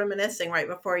reminiscing right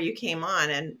before you came on,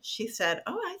 and she said,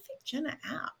 "Oh, I think Jenna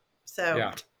App." So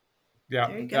Yeah. Yeah.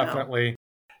 there you go. Definitely.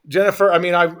 Jennifer. I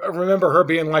mean, I remember her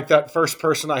being like that first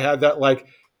person I had that like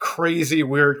crazy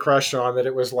weird crush on. That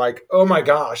it was like, oh my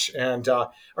gosh. And I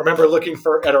remember looking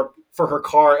for her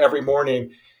car every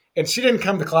morning, and she didn't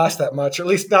come to class that much, or at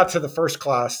least not to the first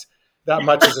class that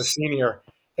much as a senior.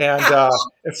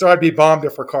 and so I'd be bummed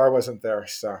if her car wasn't there.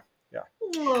 So yeah,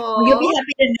 Well, you'll be Aw.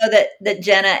 happy to know that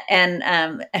Jenna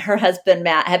and her husband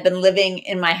Matt have been living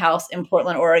in my house in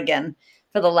Portland, Oregon,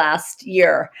 for the last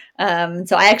year.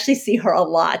 So I actually see her a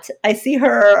lot. I see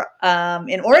her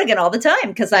in Oregon all the time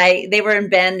because they were in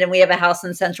Bend, and we have a house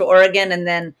in Central Oregon, and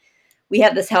then we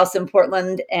have this house in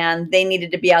Portland, and they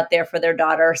needed to be out there for their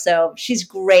daughter. So she's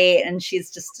great, and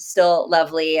she's just still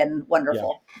lovely and yeah,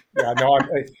 wonderful. yeah. No,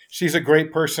 she's a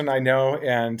great person, I know,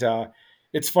 and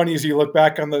it's funny as you look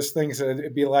back on those things,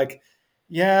 it'd be like,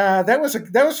 yeah, that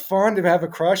was fun to have a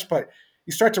crush, but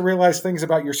you start to realize things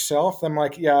about yourself. I'm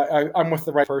like, yeah, I'm with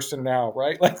the right person now,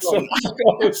 right? Like, so Right.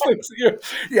 all those things,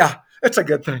 yeah, it's a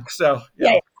good thing. So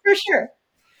Yeah, yeah, for sure.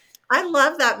 I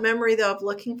love that memory though of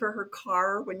looking for her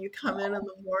car when you come in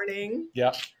the morning.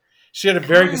 yeah. She had a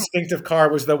very God. distinctive car.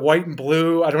 It was the white and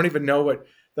blue. I don't even know what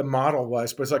the model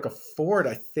was, but it was like a Ford,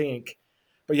 I think.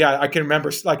 But yeah, I can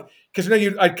remember like because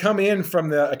I'd come in from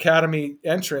the academy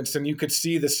entrance and you could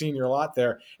see the senior lot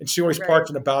there, and she always Right. parked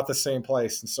in about the same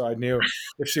place, and so I knew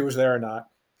if she was there or not.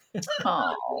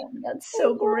 Oh, that's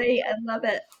so great. I love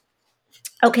it.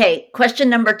 Okay, question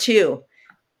number 2.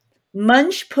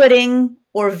 Munch pudding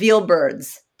or veal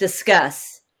birds?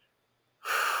 Discuss.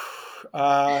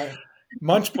 Uh,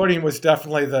 Munch pudding was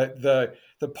definitely the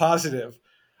positive.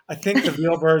 I think the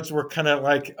veal birds were kind of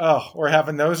like, oh, we're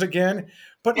having those again.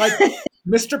 But like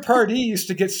Mr. Pardee used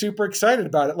to get super excited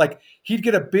about it. Like he'd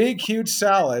get a big, huge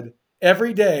salad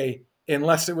every day,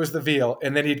 unless it was the veal,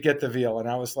 and then he'd get the veal. And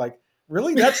I was like,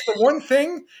 really? That's the one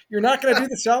thing you're not going to do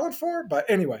the salad for? But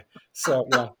anyway, so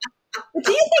yeah,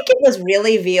 Do you think it was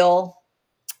really veal?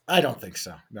 I don't think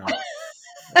so. No.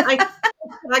 I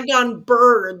tagged on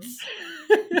birds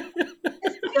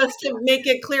just to make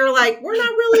it clear, like we're not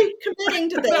really committing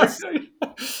to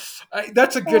this.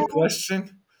 That's a good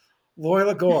question.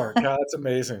 Loyola Gore. God, that's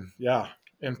amazing. Yeah.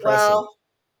 Impressive. Well,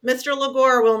 Mr.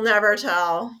 Lagore will never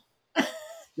tell.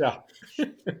 Yeah.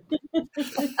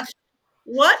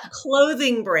 What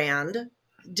clothing brand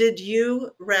did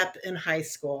you rep in high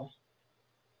school?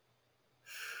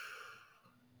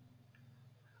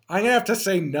 I'm gonna have to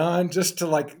say none, just to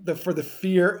like for the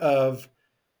fear of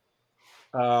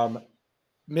um,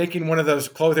 making one of those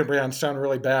clothing brands sound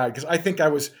really bad, because I think I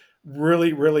was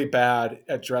really, really bad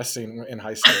at dressing in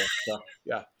high school. So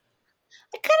yeah.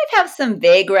 I kind of have some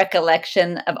vague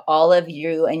recollection of all of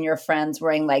you and your friends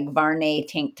wearing like Varney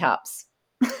tank tops.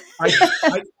 I,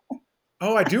 I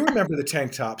oh, I do remember the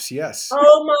tank tops, yes.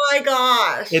 Oh my And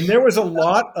gosh. there was a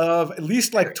lot of, at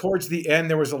least like towards the end,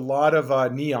 there was a lot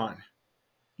of neon. A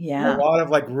Yeah. lot of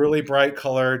like really bright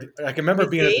colored. I can remember You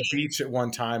being at see? the beach at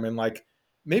one time and like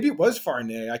maybe it was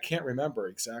Farnay. I can't remember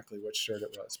exactly what shirt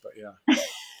it was, but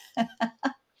yeah.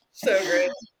 So great.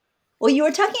 Well, you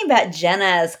were talking about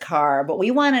Jenna's car, but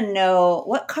we want to know,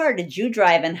 what car did you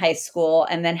drive in high school,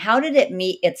 and then how did it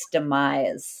meet its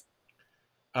demise?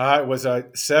 It was a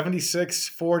 76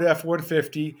 Ford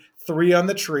F-150, 3 on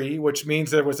the tree, which means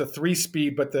there was a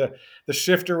 3-speed, but the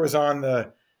shifter was on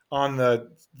the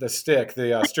stick,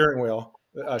 the steering wheel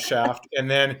shaft,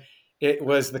 and then it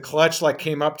was the clutch like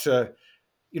came up to,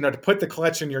 to put the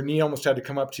clutch in, your knee almost had to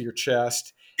come up to your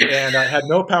chest, and I had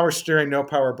no power steering, no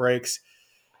power brakes.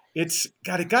 I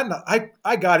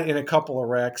got it in a couple of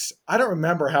wrecks. I don't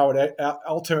remember how it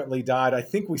ultimately died. I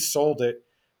think we sold it,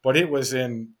 but it was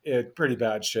in pretty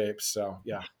bad shape. So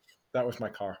yeah, that was my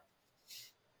car.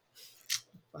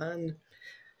 Fun.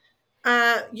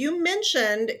 You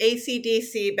mentioned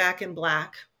AC/DC Back in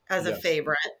Black as a Yes.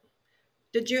 favorite.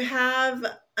 Did you have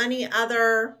any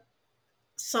other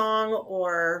song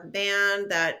or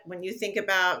band that, when you think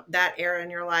about that era in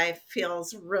your life,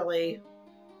 feels really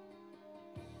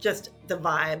just the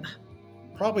vibe?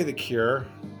 Probably The Cure.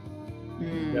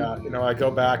 Mm. Yeah, I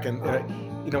go back and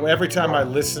every time I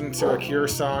listen to a Cure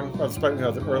song, especially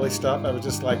the early stuff, I was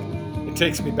just like, it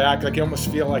takes me back. Like you almost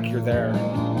feel like you're there.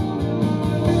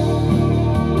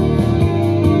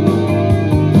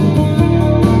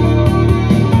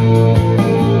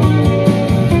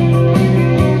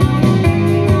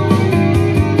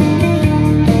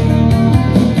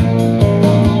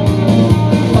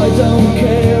 I don't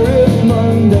care if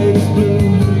Monday's blue,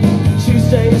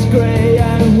 Tuesday's grey,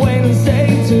 and Wednesday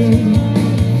too.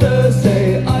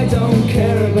 Thursday, I don't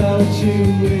care about you.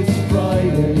 It's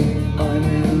Friday, I'm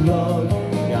in love.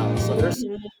 Yeah, so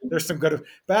there's some good.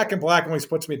 Back in Black always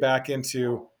puts me back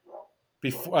into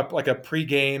before like a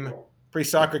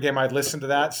pre-soccer game. I'd listen to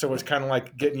that, so it's kind of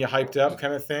like getting you hyped up,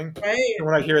 kind of thing. Right. And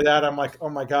when I hear that, I'm like, oh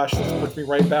my gosh, this puts me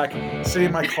right back, sitting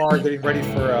in my car, getting ready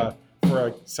for a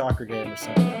soccer game or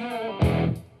something.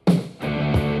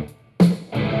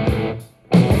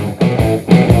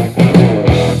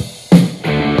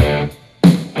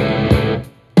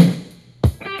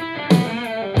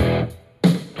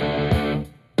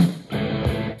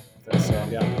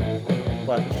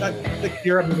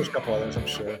 Here, I mean, there's a couple others, I'm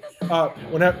sure.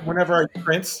 Whenever I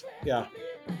Prince, yeah.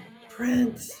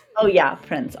 Prince. Oh yeah,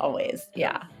 Prince always.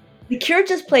 Yeah. The Cure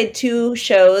just played 2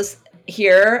 shows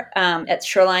here, at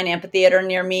Shoreline Amphitheater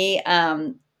near me,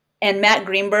 and Matt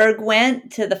Greenberg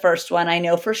went to the first one, I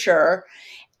know for sure,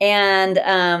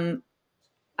 and,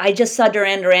 I just saw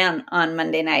Duran Duran on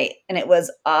Monday night, and it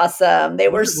was awesome. They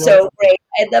Was were it really? so great.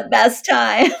 I had the best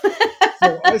time.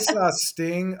 So I saw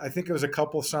Sting. I think it was a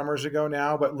couple summers ago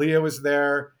now, but Leah was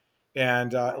there,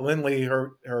 and Lindley,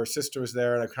 her sister, was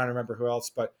there, and I can't remember who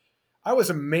else. But I was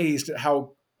amazed at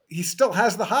how he still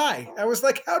has the high. I was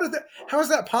like, How is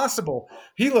that possible?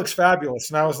 He looks fabulous,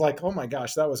 and I was like, oh my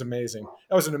gosh, that was amazing.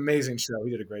 That was an amazing show.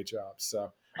 He did a great job.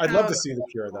 So I'd love How to see The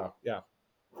Cure, though. Yeah.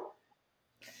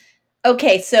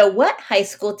 Okay, so what high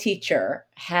school teacher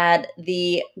had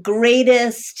the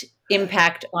greatest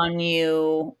impact on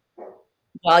you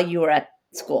while you were at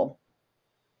school?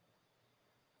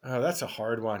 Oh, that's a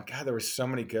hard one. God, there were so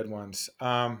many good ones.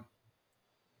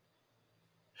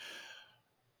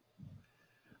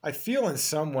 I feel in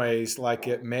some ways like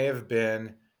um, it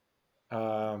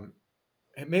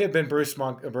may have been Bruce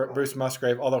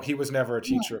Musgrave, although he was never a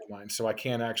teacher of mine, so I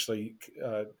can't actually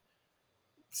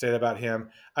say that about him.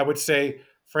 I would say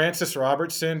Frances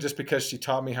Robertson, just because she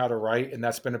taught me how to write, and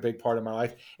that's been a big part of my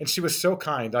life. And she was so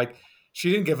kind. Like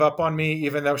she didn't give up on me,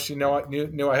 even though she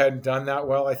knew I hadn't done that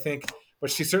well. I think,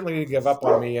 but she certainly didn't give up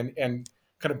on me, and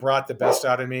kind of brought the best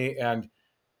out of me. And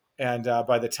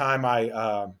by the time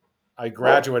I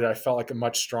graduated, I felt like a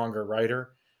much stronger writer.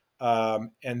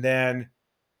 And then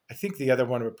I think the other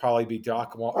one would probably be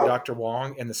Dr.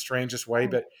 Wong in the strangest way,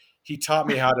 but he taught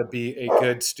me how to be a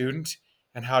good student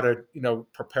and how to,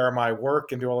 prepare my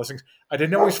work and do all those things. I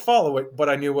didn't always follow it, but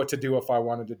I knew what to do if I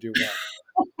wanted to do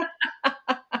well.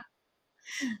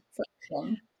 So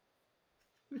fun.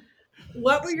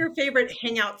 What were your favorite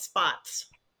hangout spots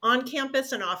on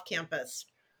campus and off campus?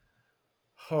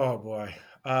 Oh boy.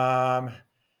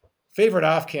 Favorite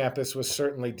off campus was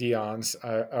certainly Dion's,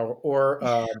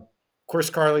 or Chris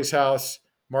Carley's house,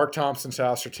 Mark Thompson's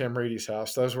house, or Tim Reedy's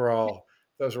house. Those were all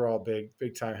big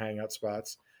time hangout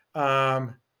spots.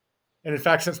 Um, And in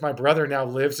fact, since my brother now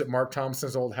lives at Mark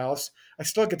Thompson's old house, I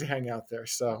still get to hang out there.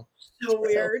 So So So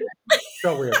weird.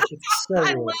 so weird. It's so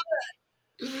I weird. love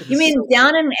It you is mean so weird.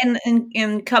 down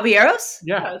in Caballeros?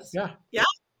 Yeah, us. yeah, Yeah.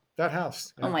 that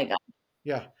house. Oh Yeah, my god.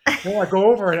 yeah. Well, I go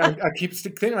over and I keep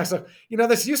thinking to myself,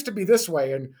 this used to be this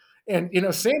way,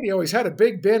 and Sandy always had a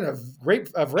big bin of red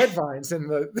vines in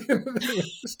the,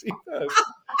 Steve does.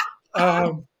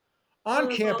 Um, on Oh,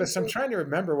 that's campus, I'm awesome. trying to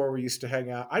remember where we used to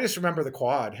hang out. I just remember the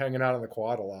quad, hanging out on the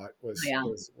quad a lot Oh, was yeah.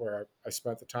 was where I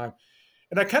spent the time.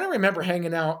 And I kind of remember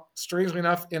hanging out, strangely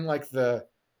enough, in like the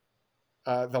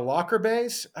locker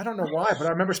bays. I don't know why, but I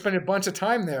remember spending a bunch of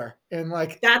time there. And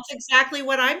like, That's exactly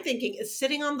what I'm thinking, is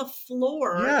sitting on the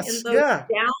floor in yes, those yeah,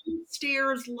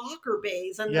 downstairs locker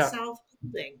bays in the yeah, South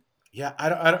building. yeah.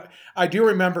 I do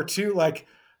remember too, like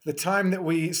the time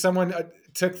that someone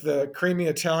took the creamy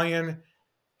Italian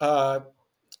uh,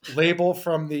 label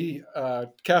from the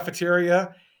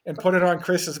cafeteria and put it on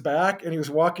Chris's back, and he was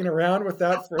walking around with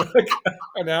that for like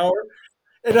an hour.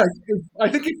 And I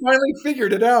think he finally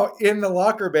figured it out in the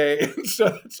locker bay.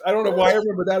 So I don't know why I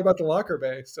remember that about the locker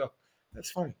bay. So that's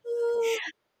funny.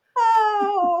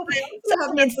 Oh, I also have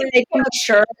someone needs to memories. make him a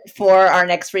shirt for our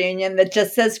next reunion that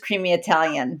just says creamy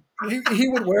Italian. He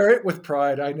would wear it with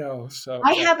pride. I know. So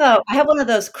yeah. I have one of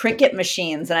those Cricut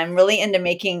machines, and I'm really into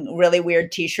making really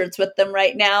weird T-shirts with them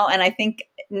right now. And I think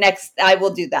next I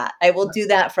will do that. I will do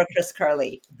that for Chris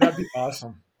Carly. That'd be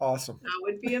awesome. Awesome. That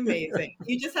would be amazing.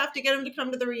 You just have to get him to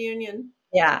come to the reunion.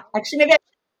 Yeah, actually, maybe I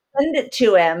should send it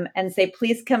to him and say,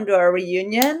 "Please come to our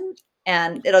reunion,"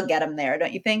 and it'll get him there.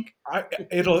 Don't you think?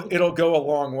 It'll go a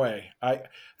long way.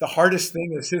 The hardest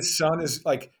thing is his son is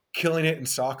like killing it in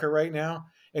soccer right now,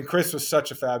 and Chris was such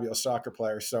a fabulous soccer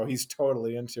player, so he's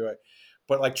totally into it.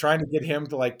 But like trying to get him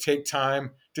to like take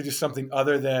time to do something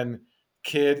other than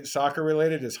kid soccer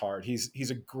related is hard. He's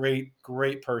a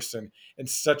great person and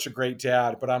such a great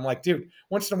dad. But I'm like, dude,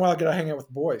 once in a while I gotta hang out with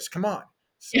boys. Come on.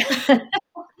 So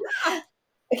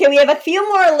Okay, we have a few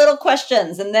more little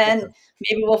questions, and then okay.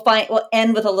 maybe we'll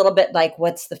end with a little bit like,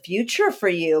 what's the future for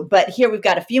you? But here we've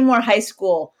got a few more high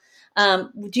school.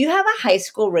 Do you have a high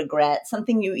school regret?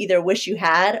 Something you either wish you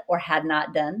had or had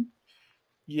not done?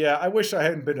 Yeah, I wish I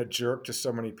hadn't been a jerk to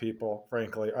so many people.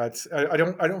 Frankly, I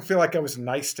don't feel like I was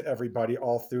nice to everybody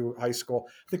all through high school.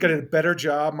 I think I did a better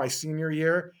job my senior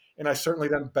year, and I certainly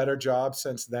done a better job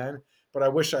since then. But I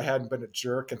wish I hadn't been a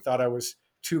jerk and thought I was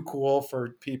too cool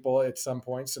for people at some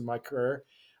points in my career.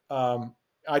 Um,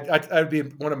 I'd be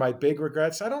one of my big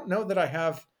regrets. I don't know that I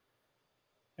have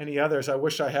any others. I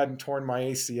wish I hadn't torn my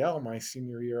ACL my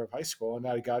senior year of high school, and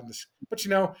I'd gotten this. But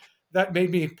that made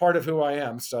me part of who I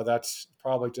am. So that's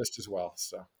probably just as well.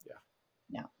 So yeah.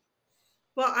 Yeah.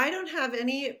 Well, I don't have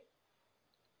any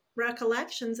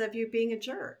recollections of you being a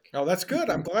jerk. Oh, that's good.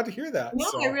 I'm glad to hear that. No,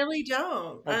 I So really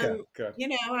don't. okay, good.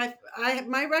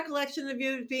 My recollection of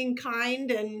you being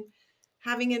kind and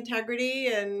having integrity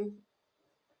and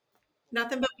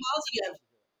nothing but positive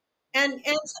and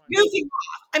goofing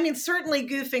off. I mean, certainly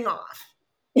goofing off.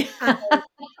 Um,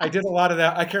 I did a lot of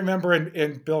that. I can remember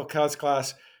in Bill Cow's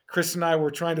class, Chris and I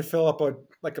were trying to fill up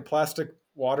a plastic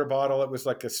water bottle. It was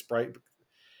like a Sprite,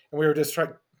 and we were just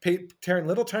tearing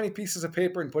little tiny pieces of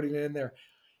paper and putting it in there.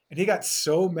 And he got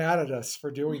so mad at us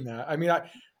for doing that. I mean,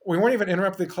 we weren't even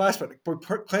interrupting the class, but we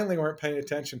plainly weren't paying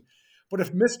attention. But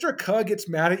if Mr. Cug gets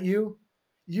mad at you,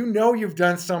 you know you've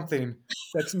done something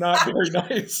that's not very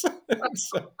nice.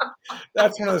 So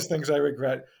that's one of those things I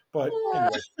regret. But anyway,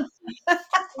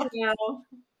 you know,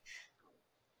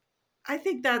 I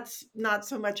think that's not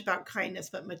so much about kindness,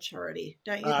 but maturity,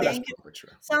 don't you that's think? It probably true.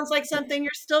 sounds like something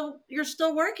you're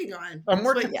still working on. I'm That's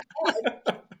what working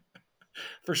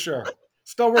for sure.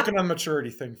 Still working on maturity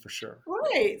thing for sure.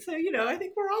 right. So I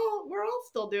think we're all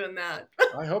still doing that.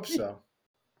 I hope so.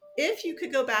 If you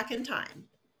could go back in time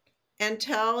and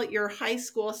tell your high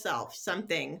school self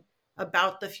something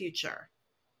about the future,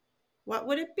 what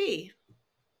would it be?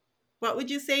 What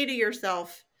would you say to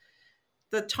yourself,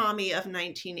 the Tommy of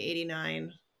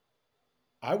 1989?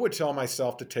 I would tell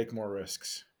myself to take more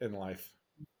risks in life.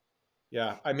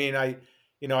 Yeah, I mean,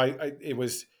 it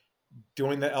was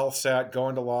doing the LSAT,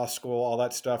 going to law school, all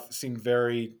that stuff seemed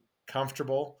very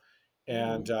comfortable,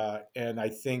 Mhm. and I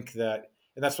think that,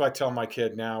 and that's what I tell my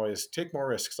kid now is take more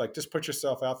risks. Like just put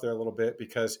yourself out there a little bit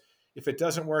because if it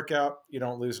doesn't work out, you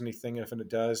don't lose anything. If it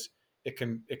does, it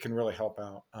can really help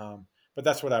out. But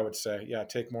that's what I would say. Yeah,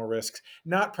 take more risks.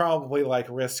 Not probably like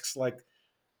risks like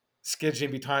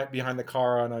skidging behind the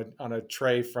car on a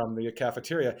tray from the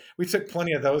cafeteria. We took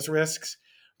plenty of those risks,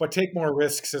 but take more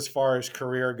risks as far as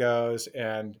career goes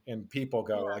and people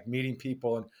go, Yeah, like meeting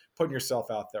people and putting yourself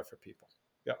out there for people.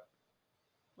 Yep.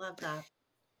 love that.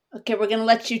 Okay, we're going to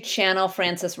let you channel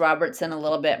Francis Robertson a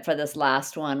little bit for this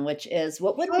last one, which is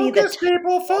what would be the Focus,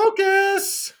 people,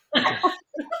 focus.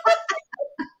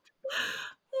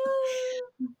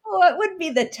 what would be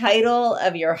the title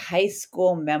of your high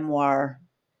school memoir?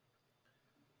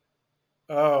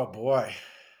 Oh boy.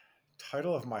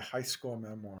 Title of my high school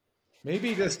memoir.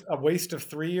 Maybe just a waste of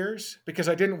 3 years because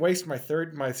I didn't waste my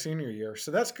senior year.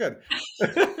 So that's good.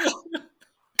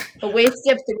 A waste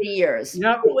of 3 years.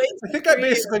 Yep. I Wasted think I 3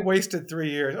 years. basically wasted 3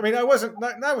 years. I mean, I wasn't.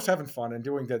 I was having fun and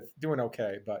doing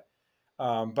okay, but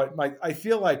I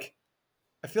feel like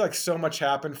so much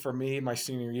happened for me my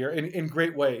senior year in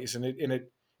great ways, and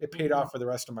it paid Mhm. off for the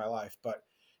rest of my life. But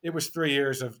it was 3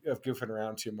 years of goofing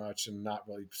around too much and not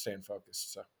really staying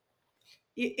focused. So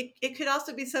It could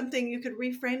also be something you could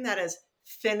reframe that as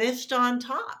finished on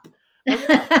top. oh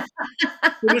yeah,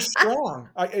 finished strong.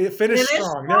 It finished Finished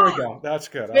strong. There we strong. go. That's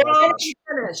good. I like that.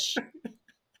 Finish.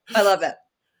 I love it.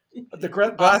 The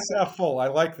glass Awesome. half full. I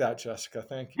like that, Jessica.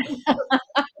 Thank you.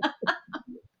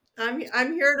 I'm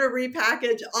here to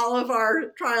repackage all of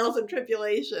our trials and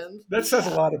tribulations. That says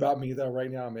a lot about me, though.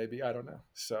 Right now, maybe I don't know.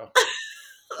 So.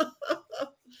 Well, I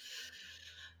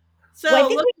So think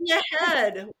we, looking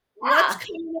ahead, what's yeah.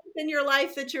 coming up in your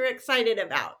life that you're excited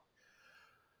about?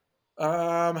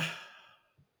 Um,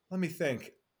 Let me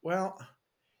think. Well,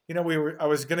 I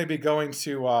was going to be going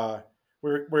to.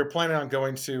 We were planning on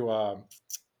going to uh,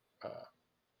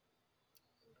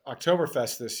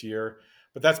 Oktoberfest this year,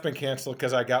 but that's been canceled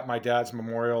because I got my dad's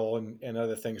memorial and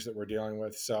other things that we're dealing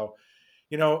with. So,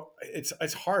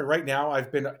 it's hard right now.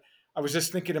 I was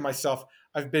just thinking to myself,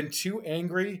 I've been too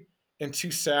angry and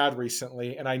too sad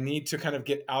recently, and I need to kind of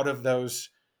get out of those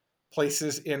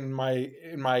places in my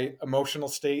emotional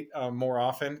state more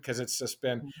often because it's just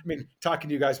been. I mean, talking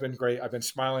to you guys has been great. I've been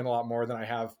smiling a lot more than I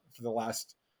have for the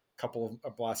last couple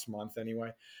of last month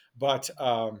anyway. But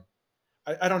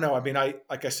I don't know. I mean,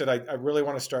 like I said, I really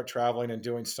want to start traveling and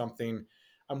doing something.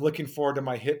 I'm looking forward to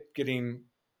my hip getting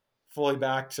fully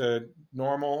back to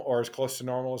normal or as close to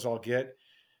normal as I'll get.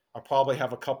 I'll probably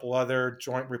have a couple other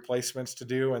joint replacements to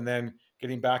do, and then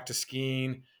getting back to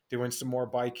skiing, doing some more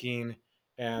biking,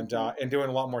 and doing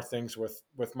a lot more things with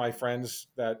my friends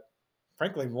that,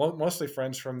 frankly, mostly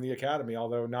friends from the academy,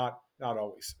 although not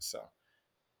always. So,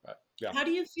 but yeah, How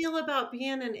do you feel about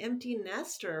being an empty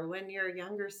nester when your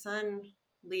younger son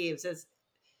leaves?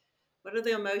 What are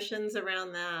the emotions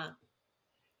around that?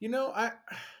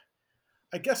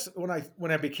 I guess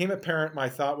when I became a parent, my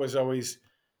thought was always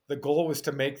the goal was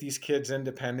to make these kids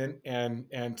independent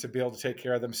and to be able to take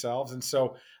care of themselves. And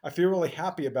so I feel really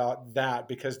happy about that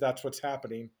because that's what's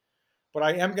happening. But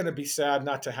I am going to be sad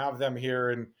not to have them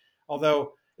here. And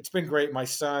although it's been great, my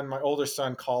older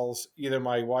son calls either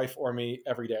my wife or me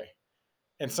every day,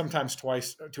 and sometimes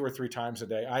twice, 2 or 3 times a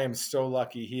day. I am so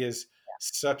lucky. He is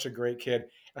such a great kid.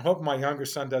 I hope my younger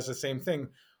son does the same thing.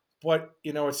 But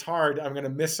it's hard. I'm going to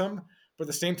miss him. But at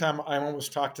the same time, I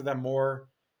almost talk to them more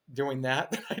doing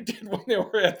that than I did when they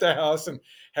were at the house and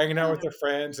hanging out with their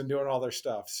friends and doing all their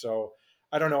stuff. So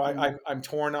I don't know. I'm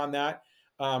torn on that.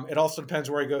 It also depends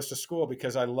where he goes to school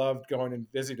because I loved going and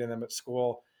visiting them at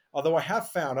school. Although I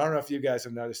have found, I don't know if you guys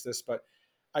have noticed this, but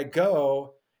I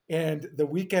go and the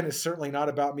weekend is certainly not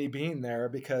about me being there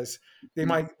because they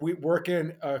might work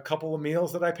in a couple of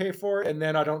meals that I pay for, and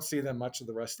then I don't see them much of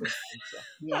the rest of the time. So.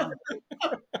 Yeah.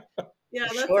 Yeah,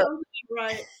 that Sure. sounds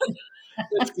right.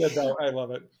 It's good though. I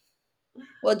love it.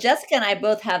 Well, Jessica and I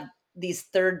both have these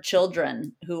third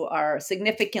children who are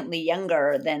significantly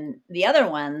younger than the other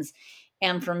ones.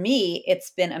 And for me, it's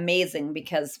been amazing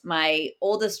because my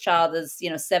oldest child is,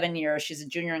 7 years. She's a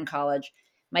junior in college.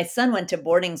 My son went to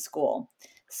boarding school,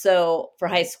 so for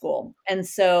high school. And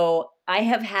so I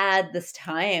have had this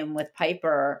time with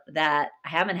Piper that I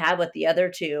haven't had with the other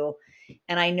two.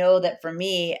 And I know that for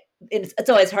me, it's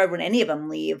always hard when any of them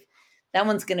leave. That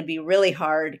one's going to be really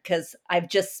hard because I've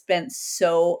just spent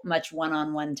so much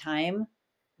one-on-one time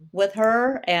with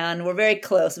her, and we're very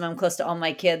close. I'm close to all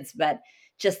my kids, but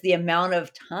just the amount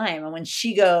of time. And when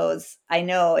she goes, I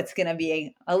know it's going to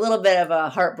be a little bit of a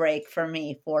heartbreak for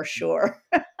me for sure.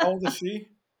 How old is she?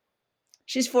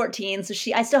 She's 14, so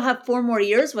I still have 4 more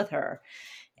years with her,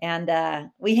 and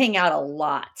we hang out a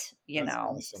lot. That's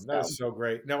awesome. That is so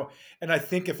great. No, and I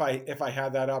think if I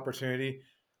had that opportunity,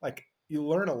 like you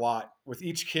learn a lot with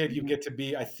each kid. You get to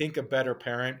be, I think, a better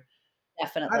parent.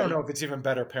 Definitely. I don't know if it's even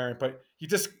better parent, but you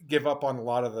just give up on a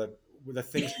lot of the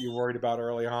things that you worried about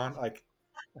early on. Like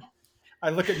I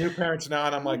look at new parents now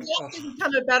and I'm like, You have to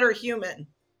become a better human.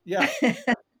 yeah,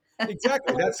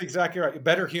 exactly. That's exactly right. A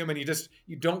better human.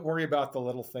 You don't worry about the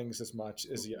little things as much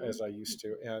as I used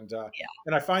to. And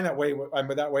and I find that way. I'm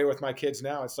that way with my kids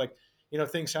now. It's like,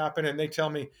 things happen and they tell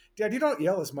me, Dad, you don't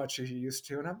yell as much as you used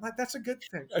to. And I'm like, that's a good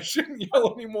thing. I shouldn't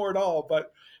yell anymore at all.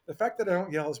 But the fact that I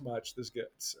don't yell as much is good.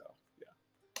 So yeah.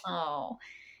 Oh,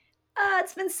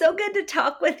 it's been so good to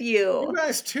talk with you. You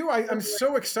guys too. I'm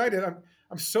so excited.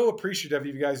 I'm so appreciative of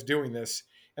you guys doing this,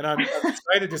 and I'm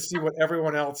excited to see what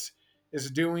everyone else is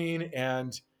doing.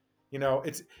 And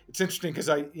it's interesting because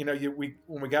when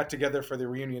we got together for the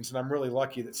reunions, and I'm really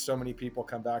lucky that so many people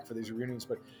come back for these reunions.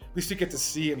 But at least you get to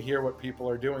see and hear what people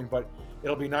are doing. But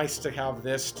it'll be nice to have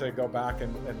this to go back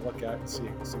and look at and see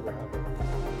what happened.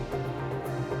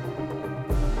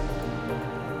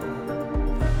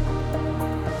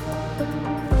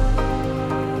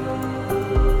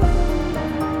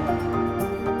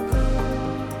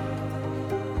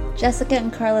 Jessica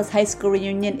and Carla's high school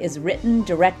reunion is written,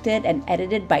 directed, and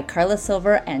edited by Carla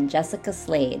Silver and Jessica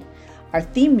Slade. Our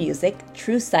theme music,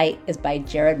 True Sight, is by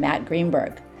Jared Matt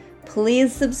Greenberg.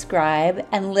 Please subscribe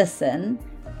and listen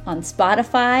on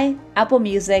Spotify, Apple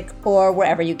Music, or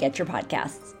wherever you get your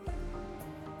podcasts.